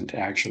hasn't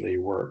actually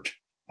worked.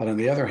 But on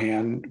the other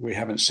hand, we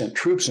haven't sent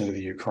troops into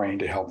the Ukraine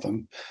to help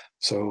them.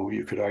 So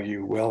you could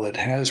argue, well, it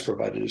has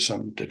provided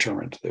some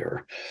deterrent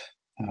there.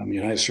 The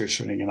United States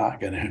are not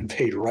going to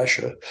invade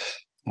Russia,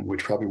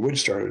 which probably would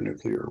start a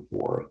nuclear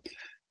war.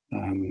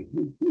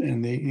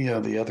 And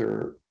the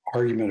other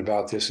argument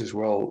about this is,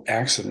 well,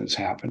 accidents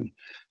happen.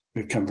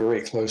 We've come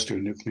very close to a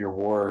nuclear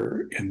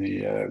war in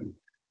the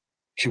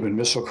Cuban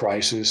Missile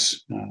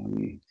Crisis.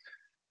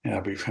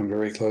 We've come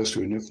very close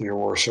to a nuclear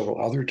war several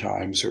other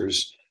times.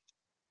 There's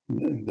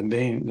the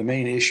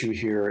main issue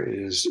here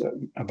is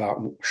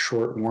about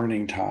short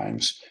warning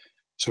times.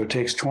 So it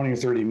takes 20 or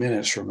 30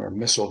 minutes from a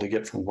missile to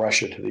get from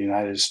Russia to the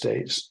United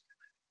States.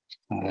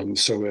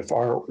 So if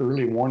our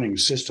early warning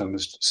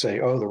systems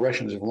say, oh, the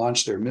Russians have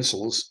launched their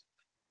missiles,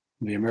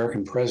 the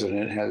American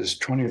president has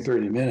 20 or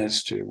 30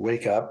 minutes to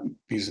wake up,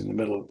 he's in the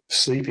middle of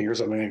sleeping or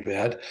something like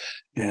that,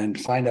 and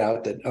find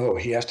out that, oh,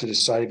 he has to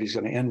decide if he's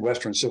going to end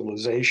Western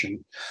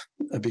civilization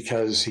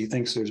because he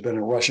thinks there's been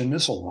a Russian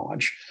missile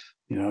launch.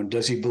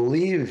 Does he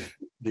believe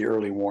the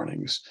early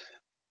warnings?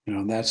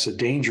 And that's the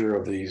danger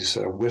of these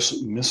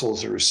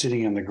missiles that are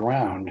sitting on the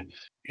ground.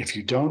 If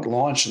you don't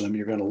launch them,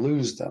 you're going to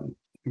lose them.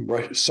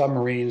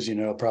 Submarines,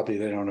 probably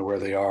they don't know where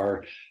they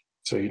are,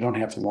 so you don't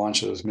have to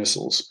launch those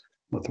missiles.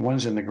 But the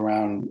ones in the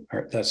ground,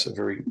 that's a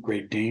very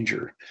great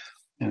danger.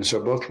 And so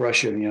both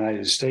Russia and the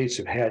United States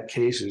have had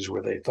cases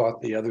where they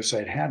thought the other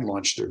side had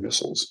launched their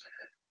missiles.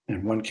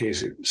 In one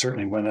case, it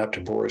certainly went up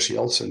to Boris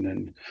Yeltsin,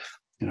 and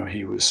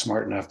he was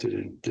smart enough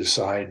to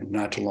decide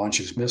not to launch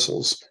his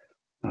missiles,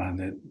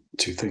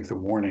 to think the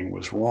warning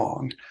was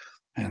wrong.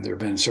 And there have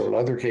been several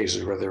other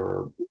cases where there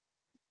were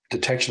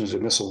detections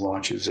of missile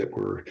launches that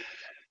were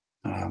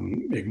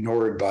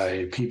ignored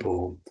by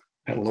people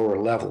at lower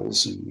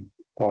levels and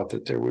thought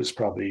that there was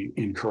probably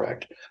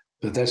incorrect.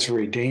 But that's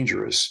very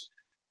dangerous.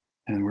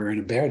 And we're in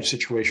a bad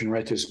situation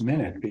right this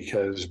minute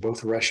because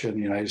both Russia and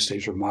the United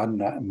States are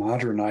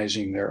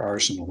modernizing their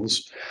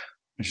arsenals,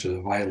 which is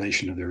a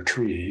violation of their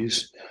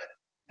treaties.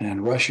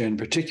 And Russia in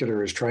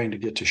particular is trying to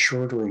get to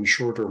shorter and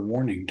shorter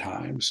warning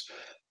times.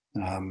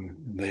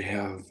 They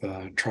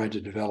have tried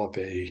to develop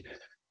a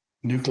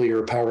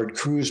nuclear-powered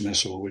cruise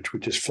missile, which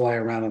would just fly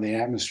around in the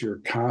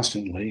atmosphere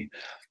constantly.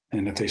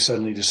 And if they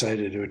suddenly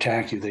decided to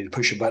attack you, they'd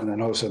push a button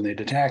and all of a sudden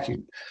they'd attack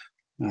you.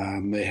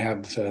 They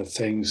have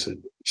things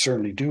that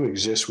certainly do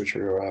exist, which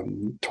are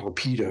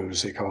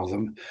torpedoes, they call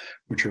them,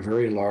 which are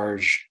very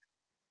large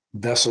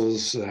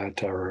vessels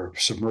that are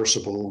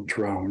submersible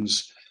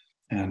drones.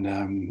 And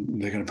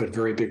they're going to put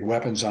very big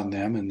weapons on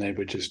them, and they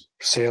would just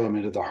sail them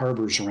into the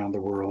harbors around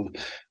the world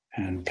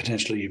and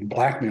potentially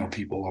blackmail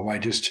people.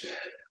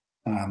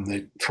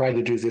 They tried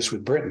to do this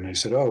with Britain. They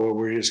said, oh, well,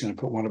 we're just going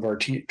to put one of our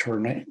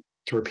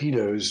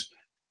torpedoes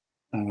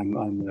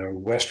on the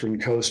western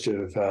coast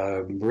of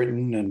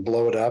Britain and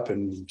blow it up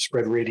and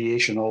spread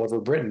radiation all over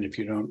Britain if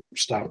you don't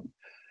stop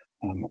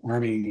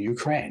arming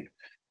Ukraine.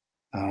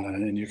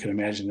 And you can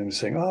imagine them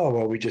saying, oh,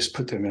 well, we just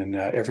put them in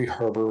every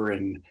harbor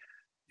in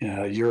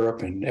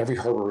Europe and every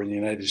harbor in the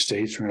United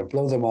States. We're going to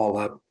blow them all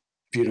up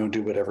if you don't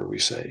do whatever we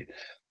say.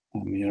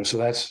 So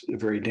that's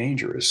very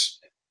dangerous.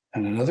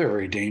 And another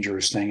very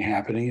dangerous thing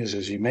happening is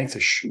as you make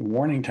the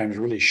warning times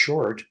really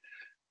short,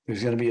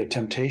 there's going to be a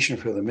temptation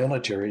for the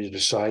military to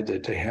decide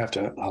that they have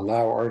to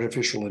allow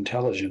artificial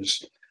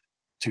intelligence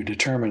to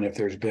determine if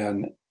there's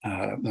been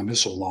a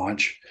missile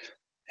launch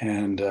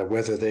and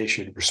whether they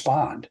should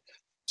respond.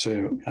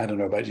 So I don't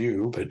know about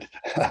you, but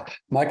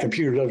my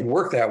computer doesn't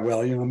work that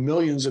well.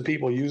 Millions of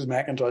people use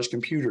Macintosh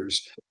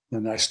computers,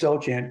 and I still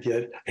can't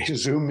get a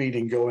Zoom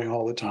meeting going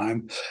all the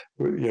time,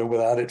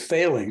 without it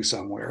failing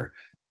somewhere.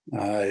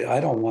 I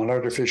don't want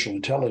artificial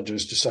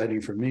intelligence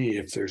deciding for me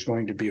if there's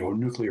going to be a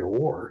nuclear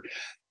war.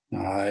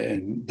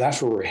 And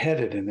that's where we're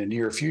headed in the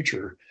near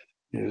future,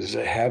 is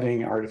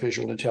having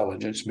artificial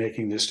intelligence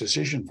making this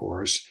decision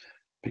for us,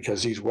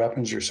 because these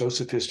weapons are so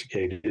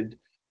sophisticated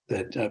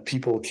that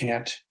people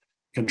can't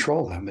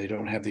control them. They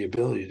don't have the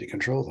ability to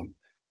control them.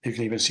 You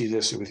can even see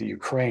this with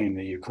Ukraine.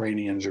 The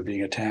Ukrainians are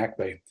being attacked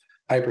by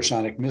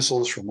hypersonic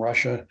missiles from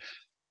Russia,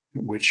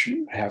 which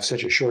have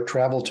such a short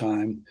travel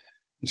time.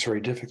 It's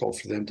very difficult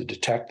for them to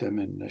detect them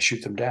and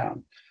shoot them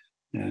down.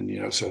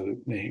 And, so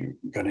they're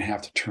going to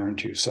have to turn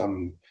to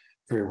some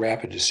very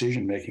rapid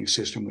decision-making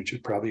system, which is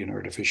probably an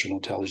artificial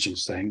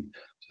intelligence thing.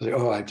 So they,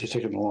 I've just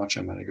taken the launch,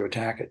 I'm going to go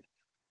attack it.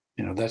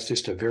 That's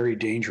just a very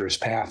dangerous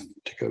path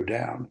to go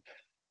down.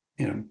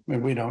 And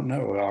we don't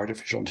know.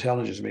 Artificial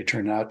intelligence may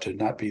turn out to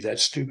not be that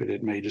stupid.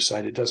 It may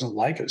decide it doesn't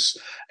like us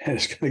and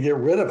it's going to get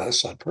rid of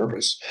us on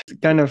purpose.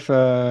 Kind of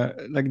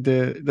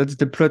that's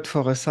the plot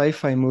for a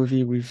sci-fi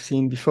movie we've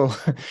seen before.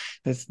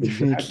 That's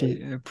definitely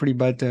Exactly. a pretty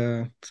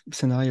bad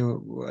scenario.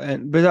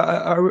 But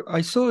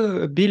I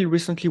saw a bill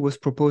recently was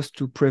proposed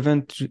to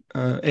prevent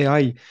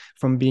AI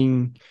from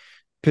being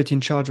put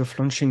in charge of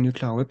launching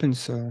nuclear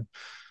weapons.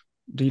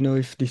 Do you know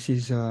if this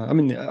is?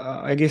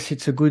 I guess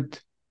it's a good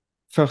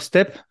first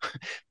step,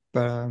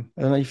 but I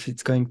don't know if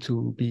it's going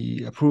to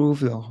be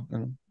approved or.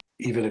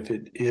 Even if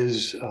it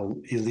is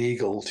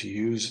illegal to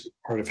use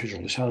artificial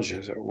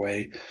intelligence that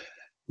way,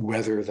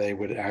 whether they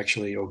would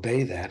actually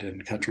obey that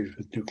in countries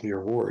with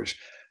nuclear wars.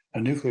 A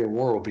nuclear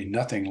war will be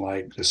nothing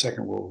like the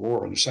Second World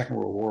War, and the Second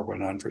World War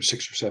went on for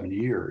 6 or 7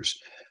 years.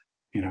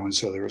 And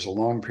so there was a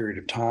long period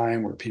of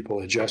time where people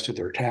adjusted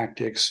their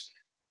tactics.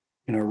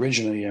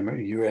 Originally,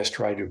 the U.S.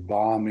 tried to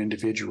bomb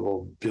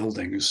individual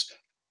buildings,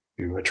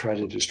 to try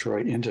to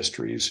destroy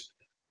industries.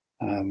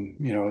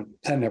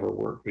 That never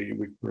worked. We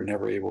were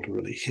never able to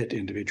really hit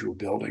individual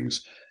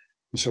buildings.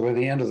 And so by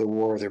the end of the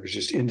war, there was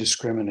just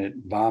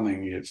indiscriminate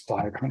bombing. You had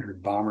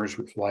 500 bombers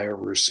would fly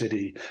over a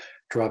city,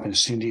 drop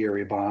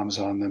incendiary bombs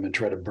on them and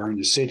try to burn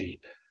the city,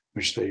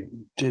 which they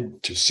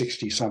did to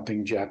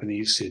 60-something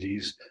Japanese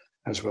cities,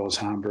 as well as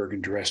Hamburg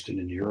and Dresden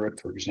in Europe,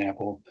 for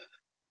example.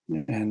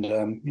 And,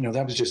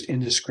 that was just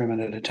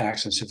indiscriminate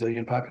attacks on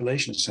civilian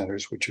population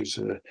centers, which was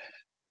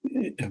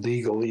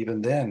illegal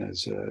even then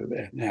as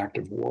an act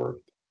of war.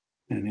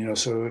 And,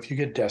 so if you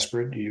get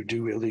desperate, you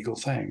do illegal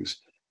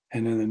things.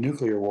 And then the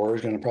nuclear war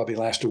is going to probably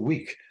last a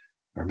week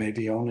or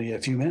maybe only a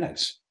few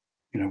minutes.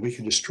 We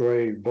could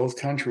destroy both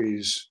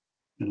countries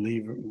and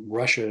leave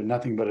Russia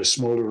nothing but a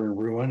smoldering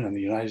ruin, and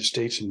the United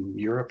States and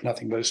Europe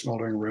nothing but a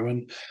smoldering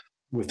ruin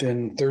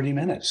within 30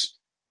 minutes.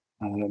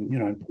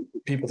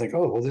 People think,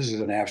 oh, well, this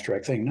is an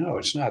abstract thing. No,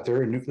 it's not.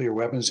 There are nuclear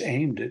weapons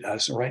aimed at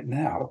us right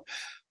now.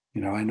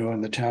 I know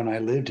in the town I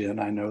lived in,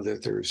 I know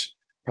that there's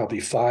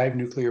probably 5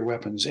 nuclear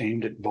weapons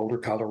aimed at Boulder,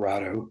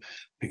 Colorado,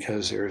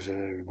 because there's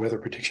a weather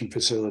prediction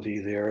facility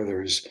there.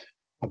 There's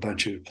a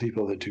bunch of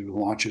people that do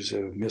launches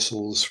of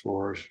missiles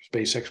for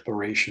space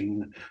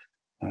exploration.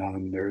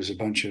 There's a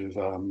bunch of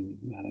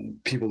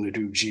people who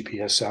do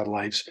GPS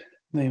satellites.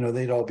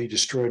 They'd all be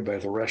destroyed by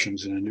the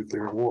Russians in a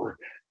nuclear war.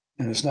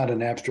 And it's not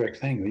an abstract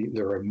thing.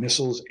 There are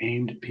missiles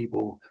aimed at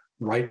people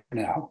right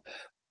now,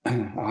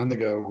 on the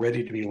go,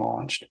 ready to be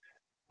launched.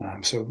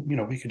 So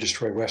we could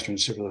destroy Western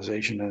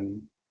civilization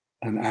in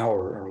an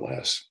hour or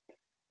less.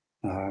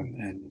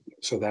 And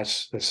so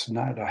that's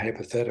not a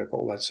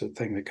hypothetical. That's a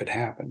thing that could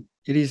happen.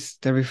 It is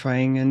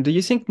terrifying. And do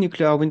you think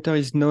nuclear winter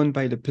is known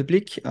by the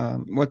public?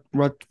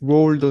 What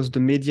role does the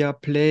media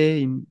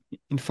play in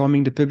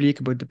informing the public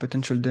about the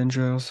potential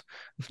dangers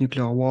of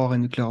nuclear war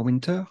and nuclear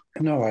winter?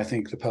 No, I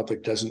think the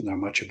public doesn't know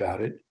much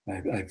about it.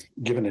 I've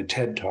given a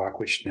TED Talk,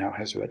 which now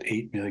has about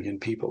 8 million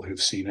people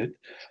who've seen it,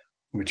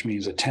 which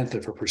means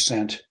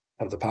 0.1%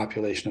 of the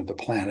population of the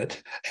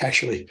planet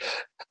actually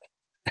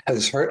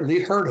has heard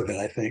of it,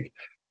 I think.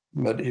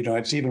 But,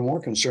 it's even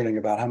more concerning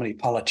about how many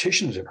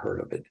politicians have heard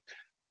of it.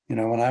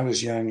 When I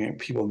was young,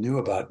 people knew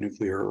about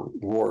nuclear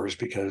wars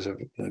because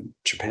of the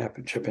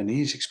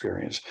Japanese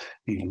experience.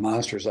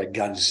 Monsters like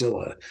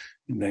Godzilla,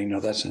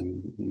 that's a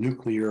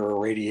nuclear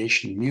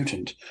radiation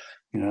mutant.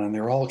 And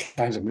there are all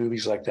kinds of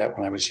movies like that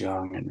when I was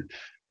young. And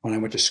when I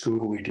went to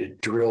school, we did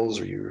drills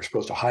where you were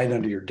supposed to hide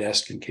under your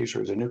desk in case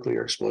there was a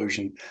nuclear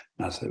explosion.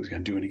 Not that it was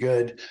going to do any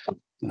good.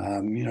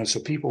 So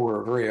people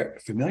were very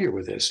familiar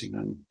with this.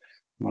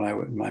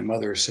 When my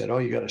mother said, oh,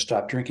 you got to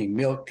stop drinking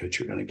milk because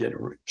you're going to get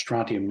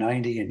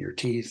strontium-90 in your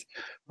teeth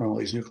from all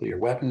these nuclear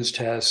weapons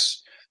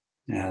tests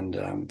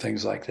and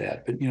things like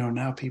that. But,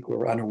 now people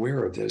are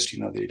unaware of this.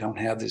 They don't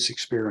have this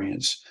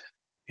experience.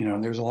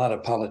 And there's a lot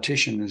of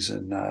politicians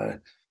and,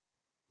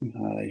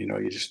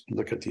 you just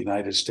look at the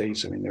United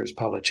States. There's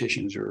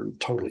politicians who are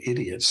total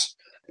idiots.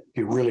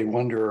 You really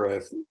wonder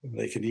if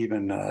they could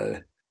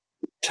even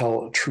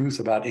tell the truth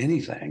about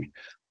anything.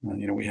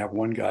 We have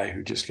one guy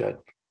who just got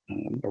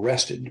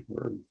arrested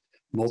for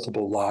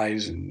multiple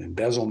lies and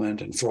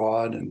embezzlement and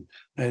fraud, and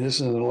this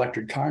is an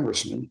elected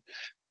congressman.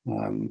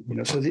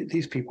 So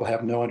these people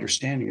have no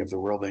understanding of the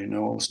world. They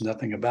know almost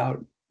nothing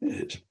about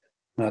it.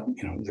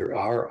 There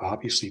are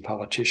obviously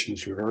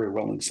politicians who are very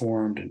well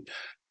informed and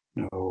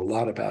know a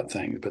lot about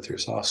things, but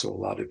there's also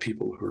a lot of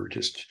people who are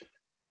just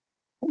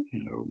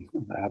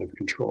out of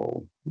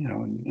control.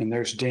 And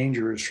there's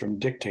dangers from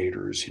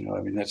dictators.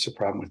 That's the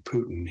problem with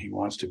Putin. He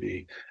wants to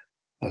be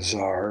a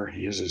czar.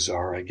 He is a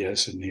czar, I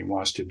guess, and he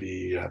wants to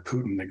be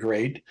Putin the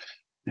Great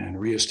and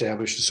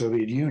reestablish the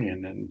Soviet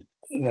Union.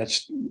 And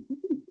that's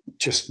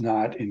just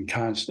not a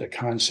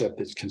concept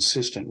that's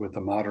consistent with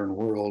the modern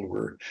world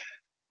where,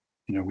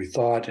 we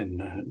thought in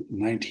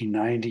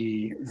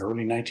 1990,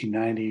 early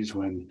 1990s,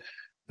 when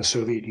the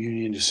Soviet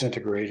Union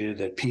disintegrated,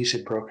 that peace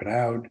had broken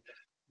out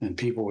and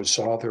people would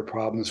solve their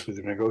problems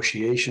with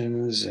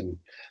negotiations. And,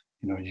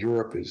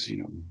 Europe is,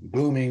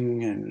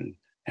 booming and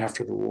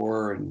after the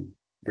war and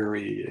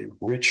very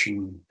rich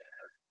and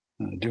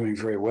doing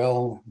very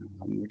well,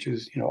 which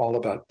is, all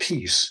about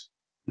peace.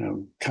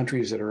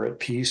 Countries that are at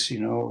peace,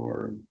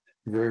 are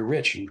very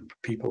rich, and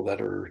people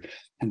that are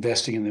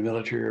investing in the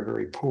military are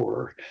very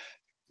poor.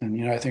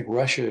 And, I think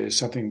Russia is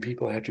something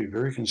people have to be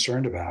very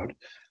concerned about.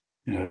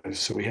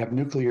 So we have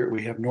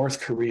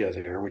North Korea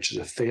there, which is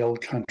a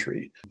failed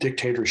country,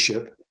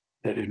 dictatorship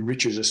that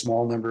enriches a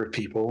small number of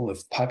people.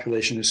 The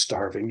population is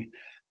starving.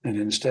 And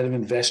instead of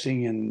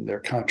investing in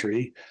their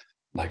country,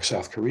 like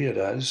South Korea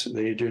does.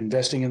 They're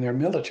investing in their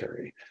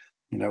military,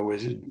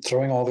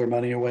 throwing all their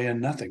money away in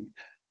nothing.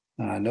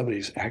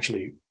 Nobody's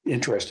actually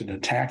interested in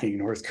attacking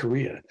North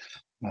Korea,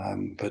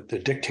 but the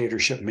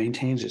dictatorship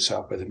maintains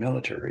itself by the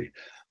military.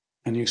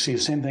 And you see the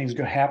same things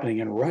happening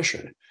in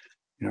Russia.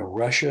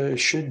 Russia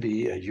should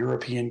be a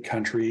European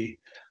country.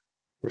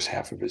 Of course,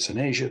 half of it's in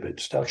Asia, but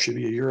still should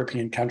be a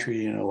European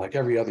country, like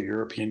every other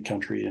European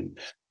country, and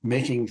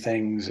making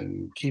things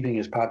and keeping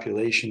its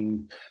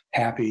population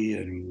happy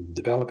and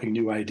developing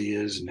new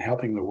ideas and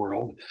helping the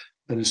world.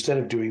 But instead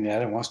of doing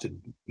that, it wants to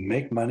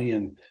make money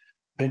and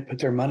put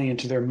their money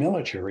into their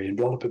military and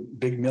build up a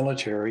big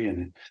military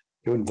and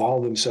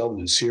involve themselves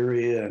in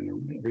Syria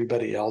and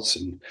everybody else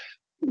and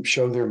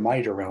show their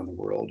might around the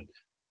world.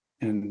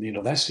 And,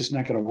 that's just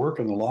not going to work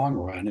in the long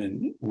run.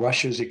 And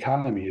Russia's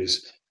economy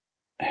is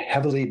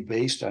heavily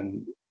based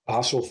on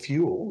fossil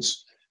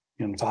fuels,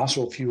 and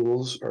fossil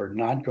fuels are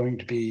not going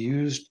to be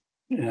used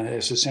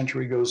as the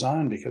century goes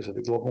on because of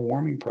the global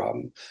warming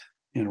problem.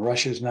 And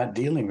Russia is not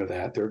dealing with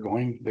that.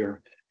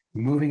 They're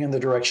moving in the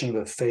direction of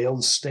a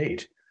failed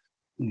state.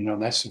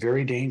 That's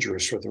very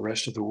dangerous for the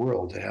rest of the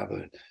world to have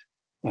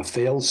a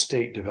failed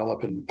state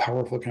develop in a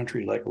powerful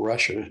country like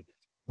Russia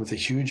with a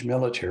huge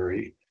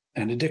military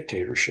and a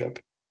dictatorship.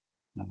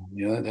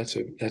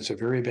 That's a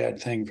very bad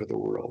thing for the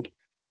world.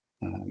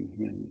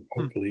 And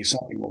hopefully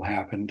something will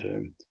happen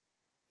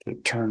to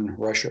turn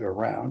Russia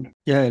around.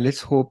 Yeah,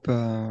 let's hope.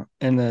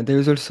 And there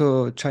is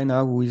also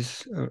China, who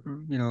is,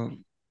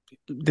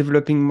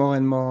 developing more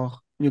and more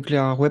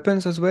nuclear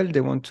weapons as well.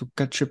 They want to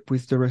catch up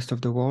with the rest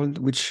of the world,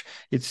 which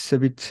it's a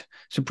bit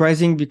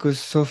surprising because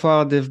so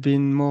far they've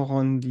been more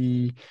on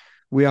the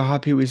we are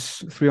happy with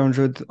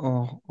 300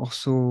 or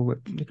so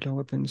nuclear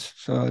weapons.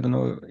 So I don't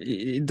know.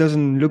 It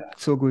doesn't look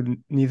so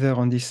good neither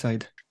on this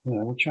side.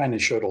 China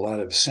showed a lot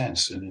of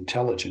sense and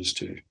intelligence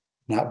to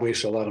not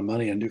waste a lot of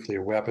money on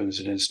nuclear weapons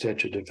and instead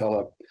to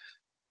develop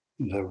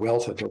the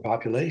wealth of their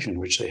population,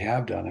 which they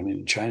have done. I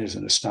mean, China is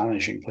an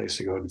astonishing place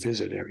to go and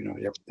visit.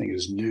 Everything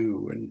is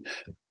new, and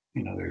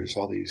there's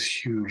all these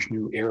huge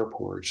new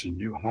airports and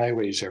new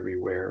highways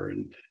everywhere,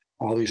 and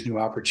all these new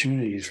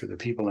opportunities for the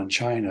people in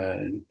China,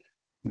 and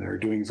they're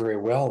doing very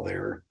well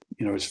there.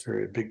 It's a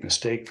very big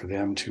mistake for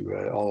them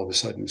to all of a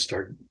sudden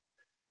start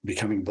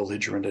becoming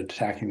belligerent,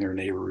 attacking their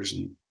neighbors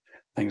and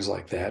things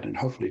like that. And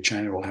hopefully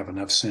China will have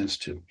enough sense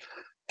to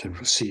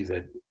see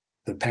that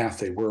the path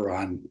they were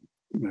on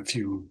a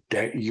few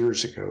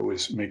years ago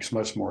makes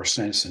much more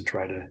sense than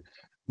try to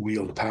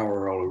wield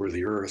power all over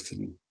the earth.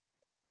 And,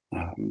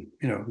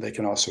 they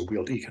can also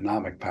wield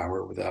economic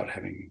power without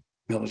having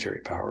military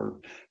power.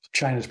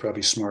 China's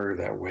probably smarter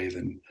that way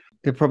than...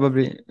 They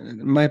probably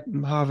might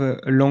have a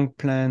long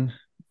plan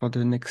for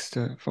the next,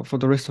 for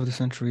the rest of the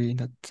century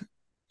that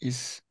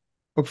is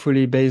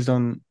hopefully based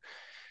on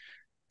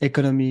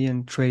economy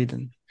and trade.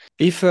 And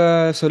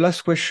so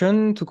last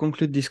question to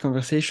conclude this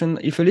conversation,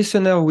 if a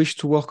listener wishes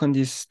to work on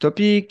this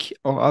topic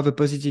or have a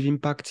positive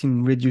impact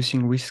in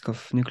reducing risk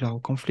of nuclear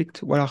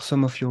conflict, what are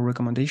some of your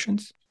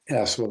recommendations?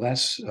 Yes, well,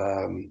 that's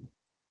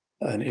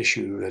an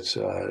issue that's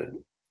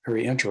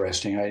very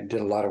interesting. I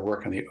did a lot of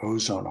work on the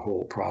ozone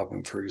hole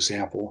problem, for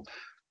example,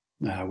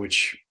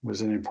 which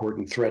was an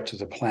important threat to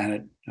the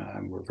planet.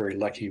 We're very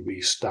lucky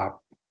we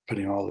stopped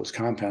putting all those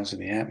compounds in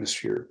the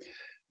atmosphere.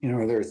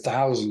 There are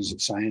thousands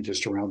of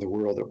scientists around the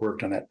world that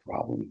worked on that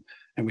problem,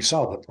 and we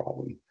solved the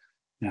problem.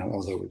 Now,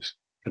 although it's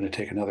going to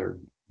take another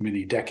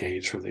many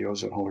decades for the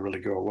ozone hole to really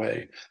go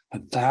away,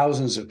 but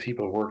thousands of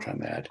people worked on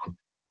that.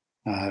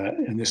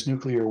 And this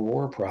nuclear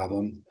war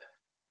problem,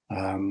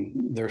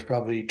 there's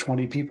probably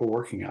 20 people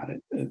working on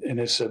it.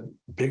 And it's a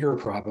bigger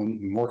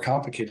problem, more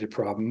complicated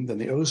problem than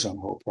the ozone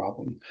hole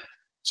problem.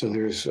 So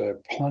there's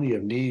plenty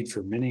of need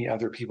for many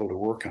other people to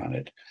work on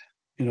it.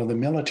 The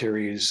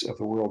militaries of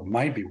the world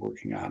might be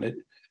working on it.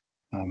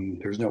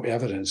 There's no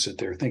evidence that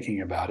they're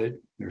thinking about it.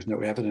 There's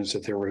no evidence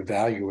that they were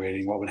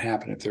evaluating what would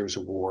happen if there was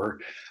a war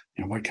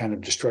and what kind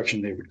of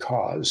destruction they would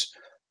cause.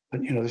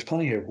 But, there's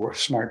plenty of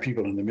smart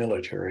people in the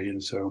military.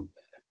 And so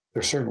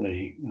they're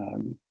certainly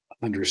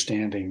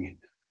understanding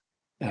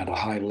at a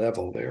high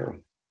level there.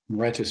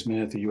 Right this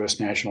minute, the U.S.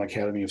 National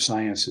Academy of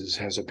Sciences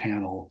has a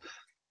panel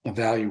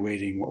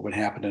evaluating what would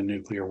happen in a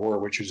nuclear war,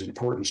 which is an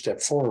important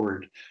step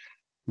forward.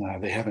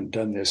 They haven't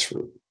done this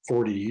for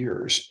 40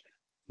 years,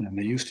 and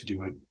they used to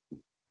do it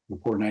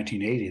before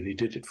 1980. They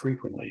did it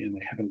frequently, and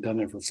they haven't done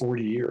it for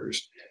 40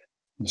 years.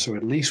 And so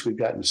at least we've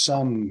gotten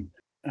some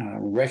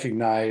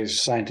recognized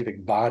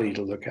scientific body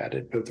to look at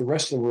it, but the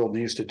rest of the world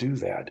needs to do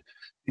that.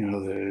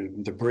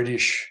 The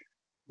British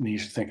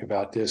need to think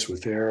about this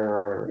with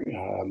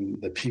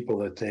the people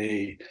that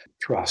they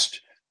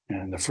trust,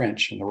 and the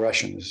French and the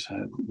Russians.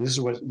 This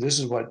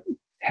is what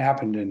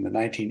happened in the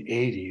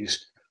 1980s.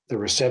 There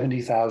were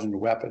 70,000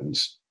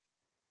 weapons,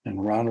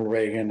 and Ronald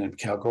Reagan and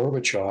Mikhail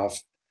Gorbachev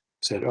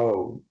said,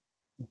 "Oh,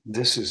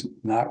 this is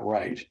not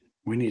right.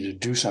 We need to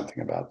do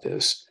something about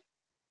this."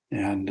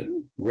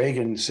 And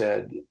Reagan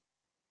said,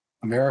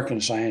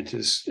 "American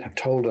scientists have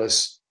told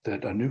us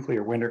that a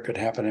nuclear winter could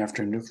happen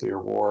after a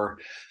nuclear war.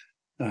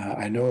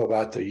 I know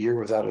about the year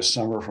without a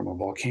summer from a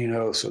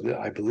volcano, so that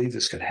I believe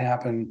this could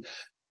happen.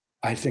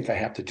 I think I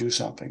have to do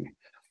something.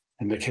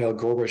 And Mikhail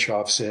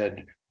Gorbachev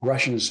said,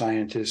 Russian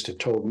scientists have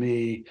told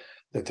me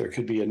that there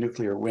could be a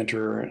nuclear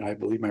winter, and I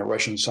believe my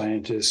Russian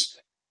scientists,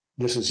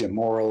 this is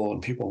immoral,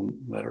 and people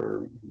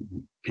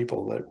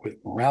that with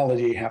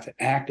morality have to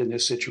act in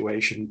this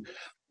situation,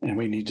 and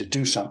we need to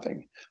do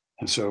something.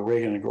 And so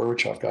Reagan and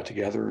Gorbachev got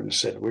together and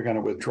said, we're going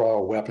to withdraw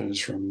weapons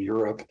from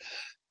Europe,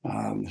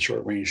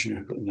 short-range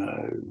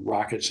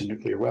rockets and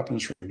nuclear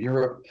weapons from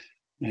Europe,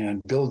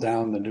 and build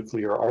down the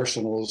nuclear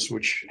arsenals,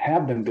 which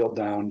have been built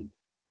down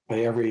by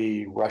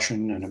every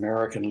Russian and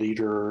American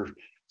leader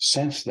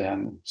since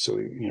then. So,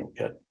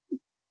 get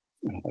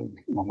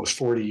almost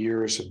 40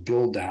 years of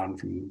build down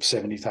from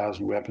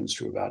 70,000 weapons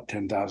to about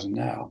 10,000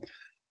 now.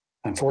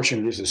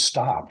 Unfortunately, this has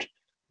stopped.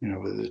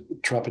 The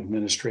Trump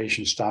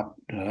administration stopped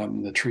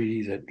the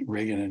treaty that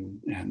Reagan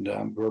and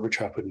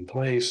Gorbachev put in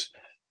place.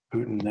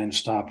 Putin then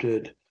stopped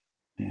it.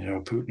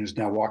 Putin has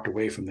now walked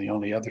away from the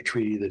only other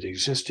treaty that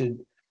existed.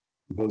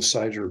 Both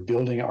sides are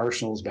building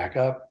arsenals back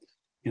up.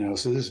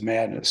 So this is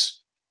madness.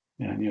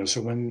 And,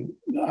 so when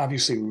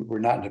obviously we're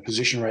not in a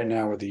position right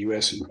now where the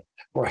US and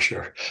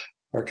Russia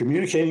are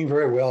communicating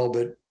very well,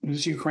 but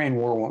this Ukraine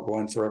war won't go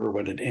on forever.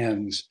 When it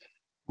ends,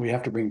 we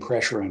have to bring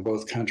pressure on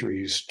both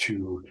countries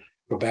to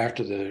go back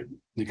to the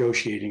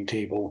negotiating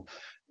table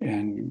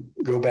and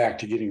go back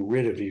to getting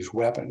rid of these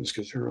weapons,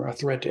 because they're a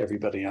threat to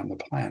everybody on the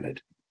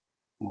planet.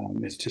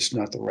 It's just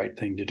not the right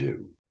thing to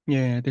do.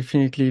 Yeah,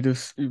 definitely.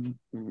 Those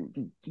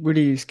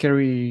really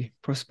scary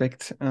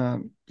prospects.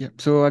 Yeah.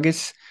 So I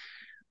guess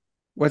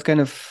what kind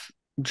of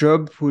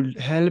job would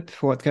help?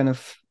 What kind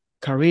of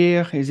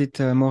career? Is it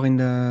more in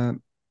the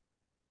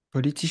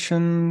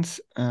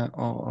politicians,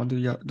 or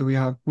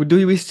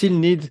do we still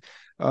need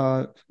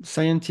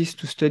scientists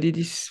to study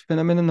this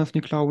phenomenon of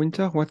nuclear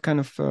winter? What kind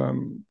of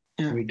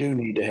yeah. We do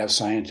need to have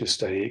scientists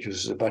study it,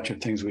 because there's a bunch of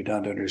things we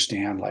don't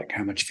understand, like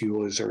how much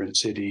fuel is there in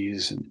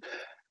cities, and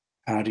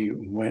how do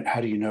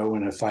you know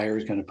when a fire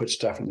is going to put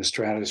stuff in the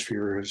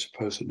stratosphere as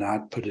opposed to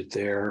not put it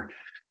there?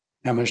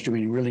 How much do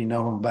we really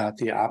know about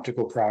the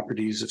optical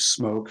properties of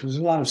smoke? There's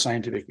a lot of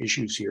scientific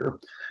issues here.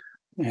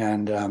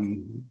 And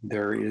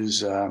there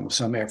is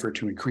some effort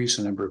to increase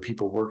the number of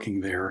people working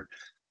there.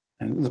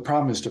 And the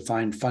problem is to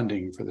find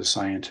funding for the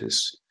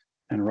scientists.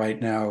 And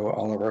right now,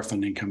 all of our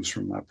funding comes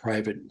from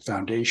private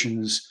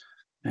foundations,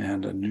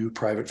 and a new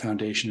private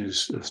foundation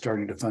is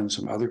starting to fund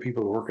some other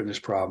people who work on this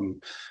problem.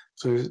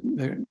 So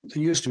there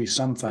used to be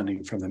some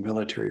funding from the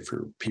military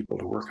for people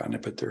to work on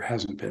it, but there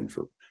hasn't been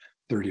for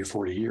 30 or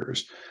 40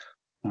 years.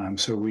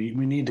 So we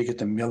need to get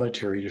the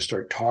military to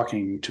start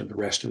talking to the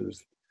rest of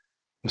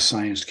the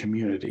science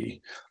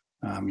community.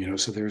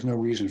 So there's no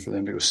reason for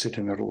them to go sit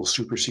in their little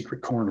super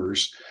secret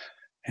corners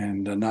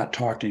and not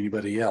talk to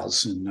anybody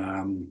else.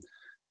 And,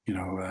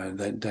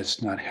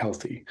 that's not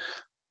healthy.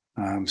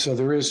 So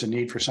there is a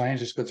need for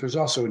scientists, but there's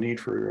also a need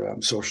for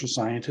social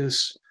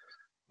scientists,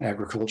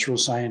 agricultural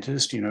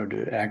scientists.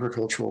 Do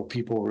agricultural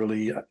people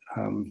really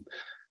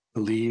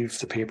believe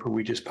the paper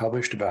we just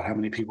published about how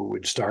many people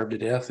would starve to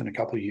death in a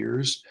couple of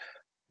years?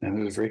 And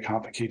there's very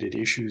complicated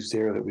issues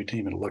there that we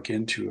didn't even look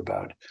into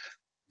about,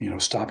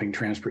 stopping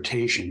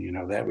transportation.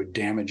 That would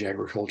damage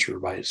agriculture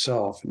by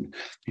itself, and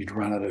you'd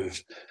run out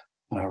of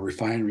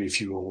refinery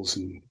fuels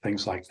and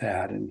things like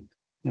that. And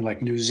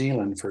like New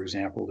Zealand, for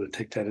example, to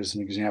take that as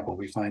an example,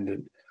 we find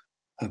that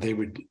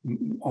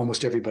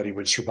almost everybody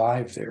would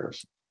survive there.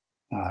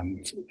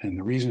 And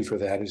the reason for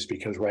that is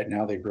because right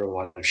now they grow a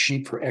lot of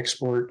sheep for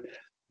export.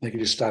 They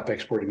could just stop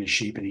exporting the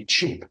sheep and eat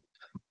sheep,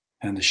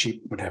 and the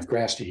sheep would have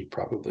grass to eat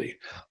probably.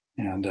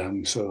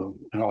 And so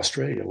in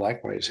Australia,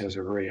 likewise, has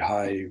a very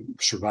high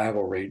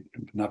survival rate,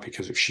 not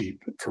because of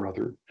sheep, but for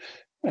other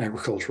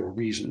agricultural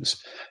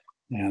reasons.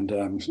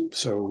 And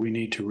so we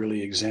need to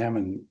really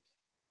examine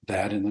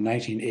that. In the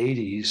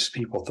 1980s,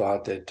 people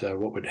thought that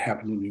what would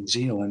happen in New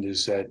Zealand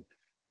is that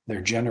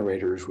their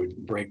generators would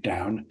break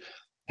down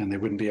and they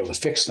wouldn't be able to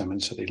fix them,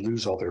 and so they'd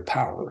lose all their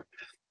power.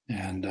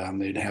 And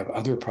they'd have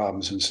other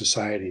problems in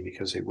society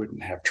because they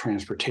wouldn't have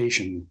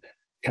transportation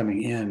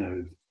coming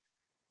in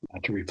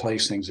to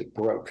replace things that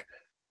broke.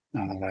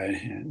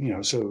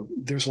 So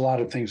there's a lot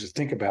of things to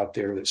think about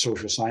there that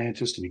social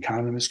scientists and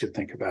economists could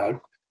think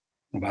about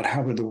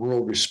how would the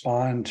world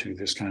respond to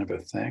this kind of a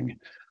thing.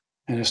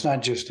 And it's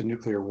not just a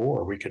nuclear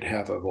war. We could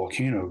have a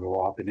volcano go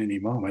off at any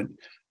moment.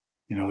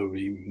 There would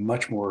be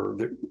much more,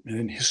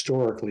 and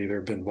historically there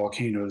have been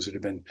volcanoes that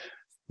have been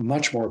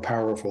much more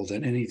powerful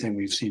than anything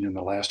we've seen in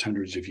the last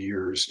hundreds of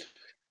years.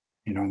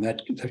 And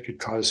that could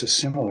cause a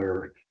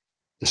similar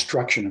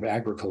destruction of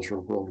agriculture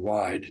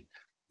worldwide.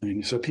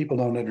 So people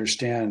don't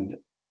understand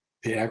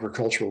the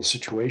agricultural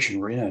situation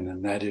we're in,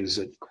 and that is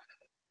that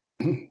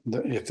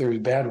if there's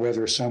bad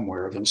weather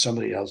somewhere, then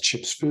somebody else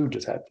ships food to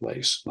that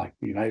place. Like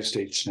the United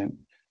States sent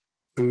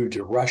food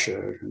to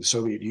Russia, the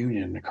Soviet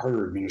Union, the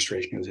Carter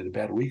administration was at a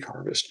bad wheat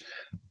harvest.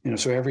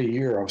 So every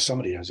year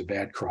somebody has a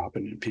bad crop,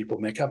 and people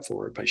make up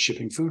for it by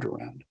shipping food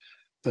around.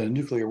 But in a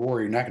nuclear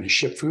war, you're not going to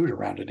ship food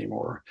around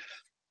anymore.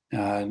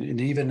 And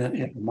even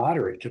in a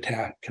moderate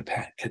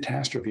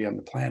catastrophe on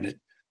the planet,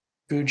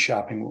 food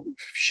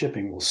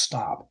shipping will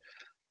stop.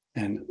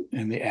 And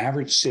in the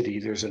average city,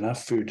 there's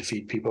enough food to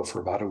feed people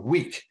for about a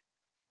week.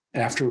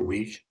 After a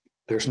week,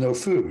 there's no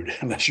food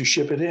unless you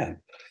ship it in.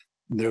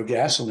 No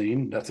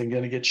gasoline, nothing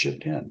going to get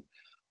shipped in.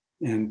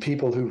 And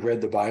people who've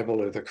read the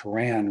Bible or the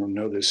Quran will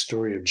know this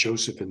story of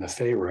Joseph and the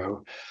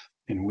Pharaoh,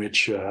 in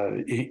which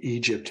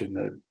Egypt in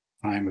the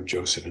time of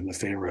Joseph and the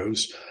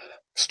Pharaohs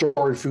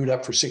stored food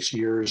up for 6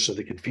 years so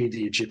they could feed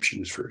the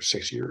Egyptians for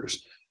 6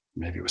 years.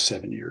 Maybe it was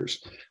 7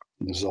 years.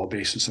 And this is all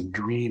based on some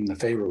dream the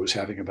Pharaoh was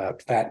having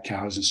about fat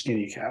cows and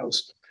skinny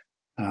cows.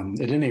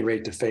 At any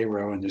rate, the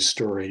Pharaoh in this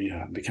story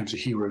becomes a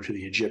hero to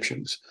the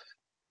Egyptians,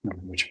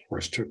 which of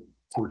course took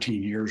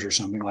 14 years or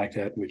something like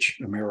that, which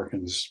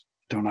Americans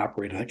don't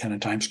operate on that kind of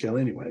time scale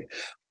anyway.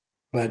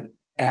 But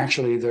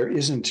actually, there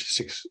isn't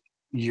 6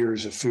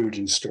 years of food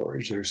in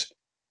storage. There's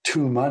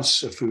 2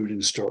 months of food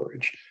in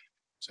storage.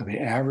 So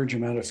the average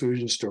amount of food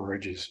in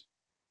storage is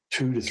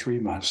 2 to 3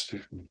 months.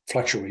 It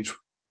fluctuates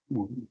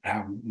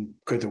how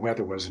good the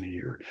weather was in a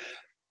year.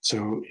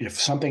 So if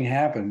something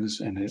happens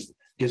and it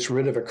gets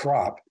rid of a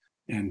crop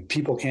and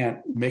people can't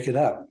make it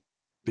up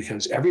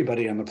because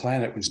everybody on the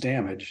planet was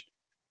damaged,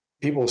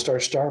 people will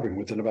start starving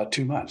within about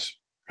 2 months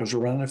because we're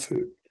running out of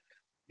food.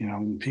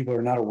 People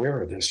are not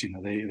aware of this.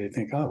 They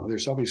think, oh,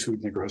 there's always food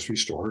in the grocery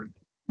store.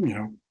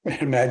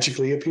 It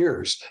magically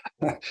appears.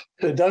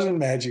 It doesn't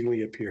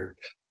magically appear.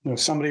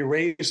 Somebody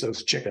raised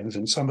those chickens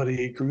and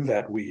somebody grew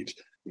that wheat.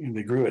 And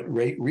they grew it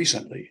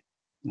recently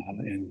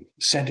and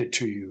sent it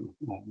to you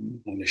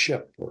on a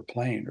ship or a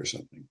plane or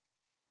something.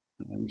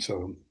 And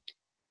so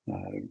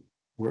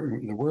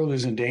the world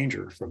is in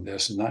danger from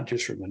this, and not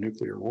just from the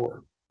nuclear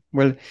war.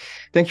 Well,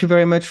 thank you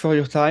very much for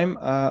your time.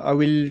 I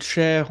will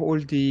share all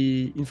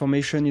the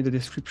information in the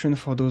description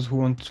for those who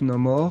want to know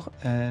more.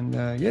 And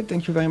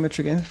thank you very much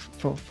again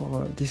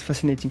for this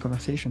fascinating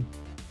conversation.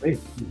 Great.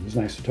 It was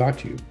nice to talk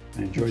to you.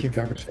 I enjoyed the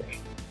conversation.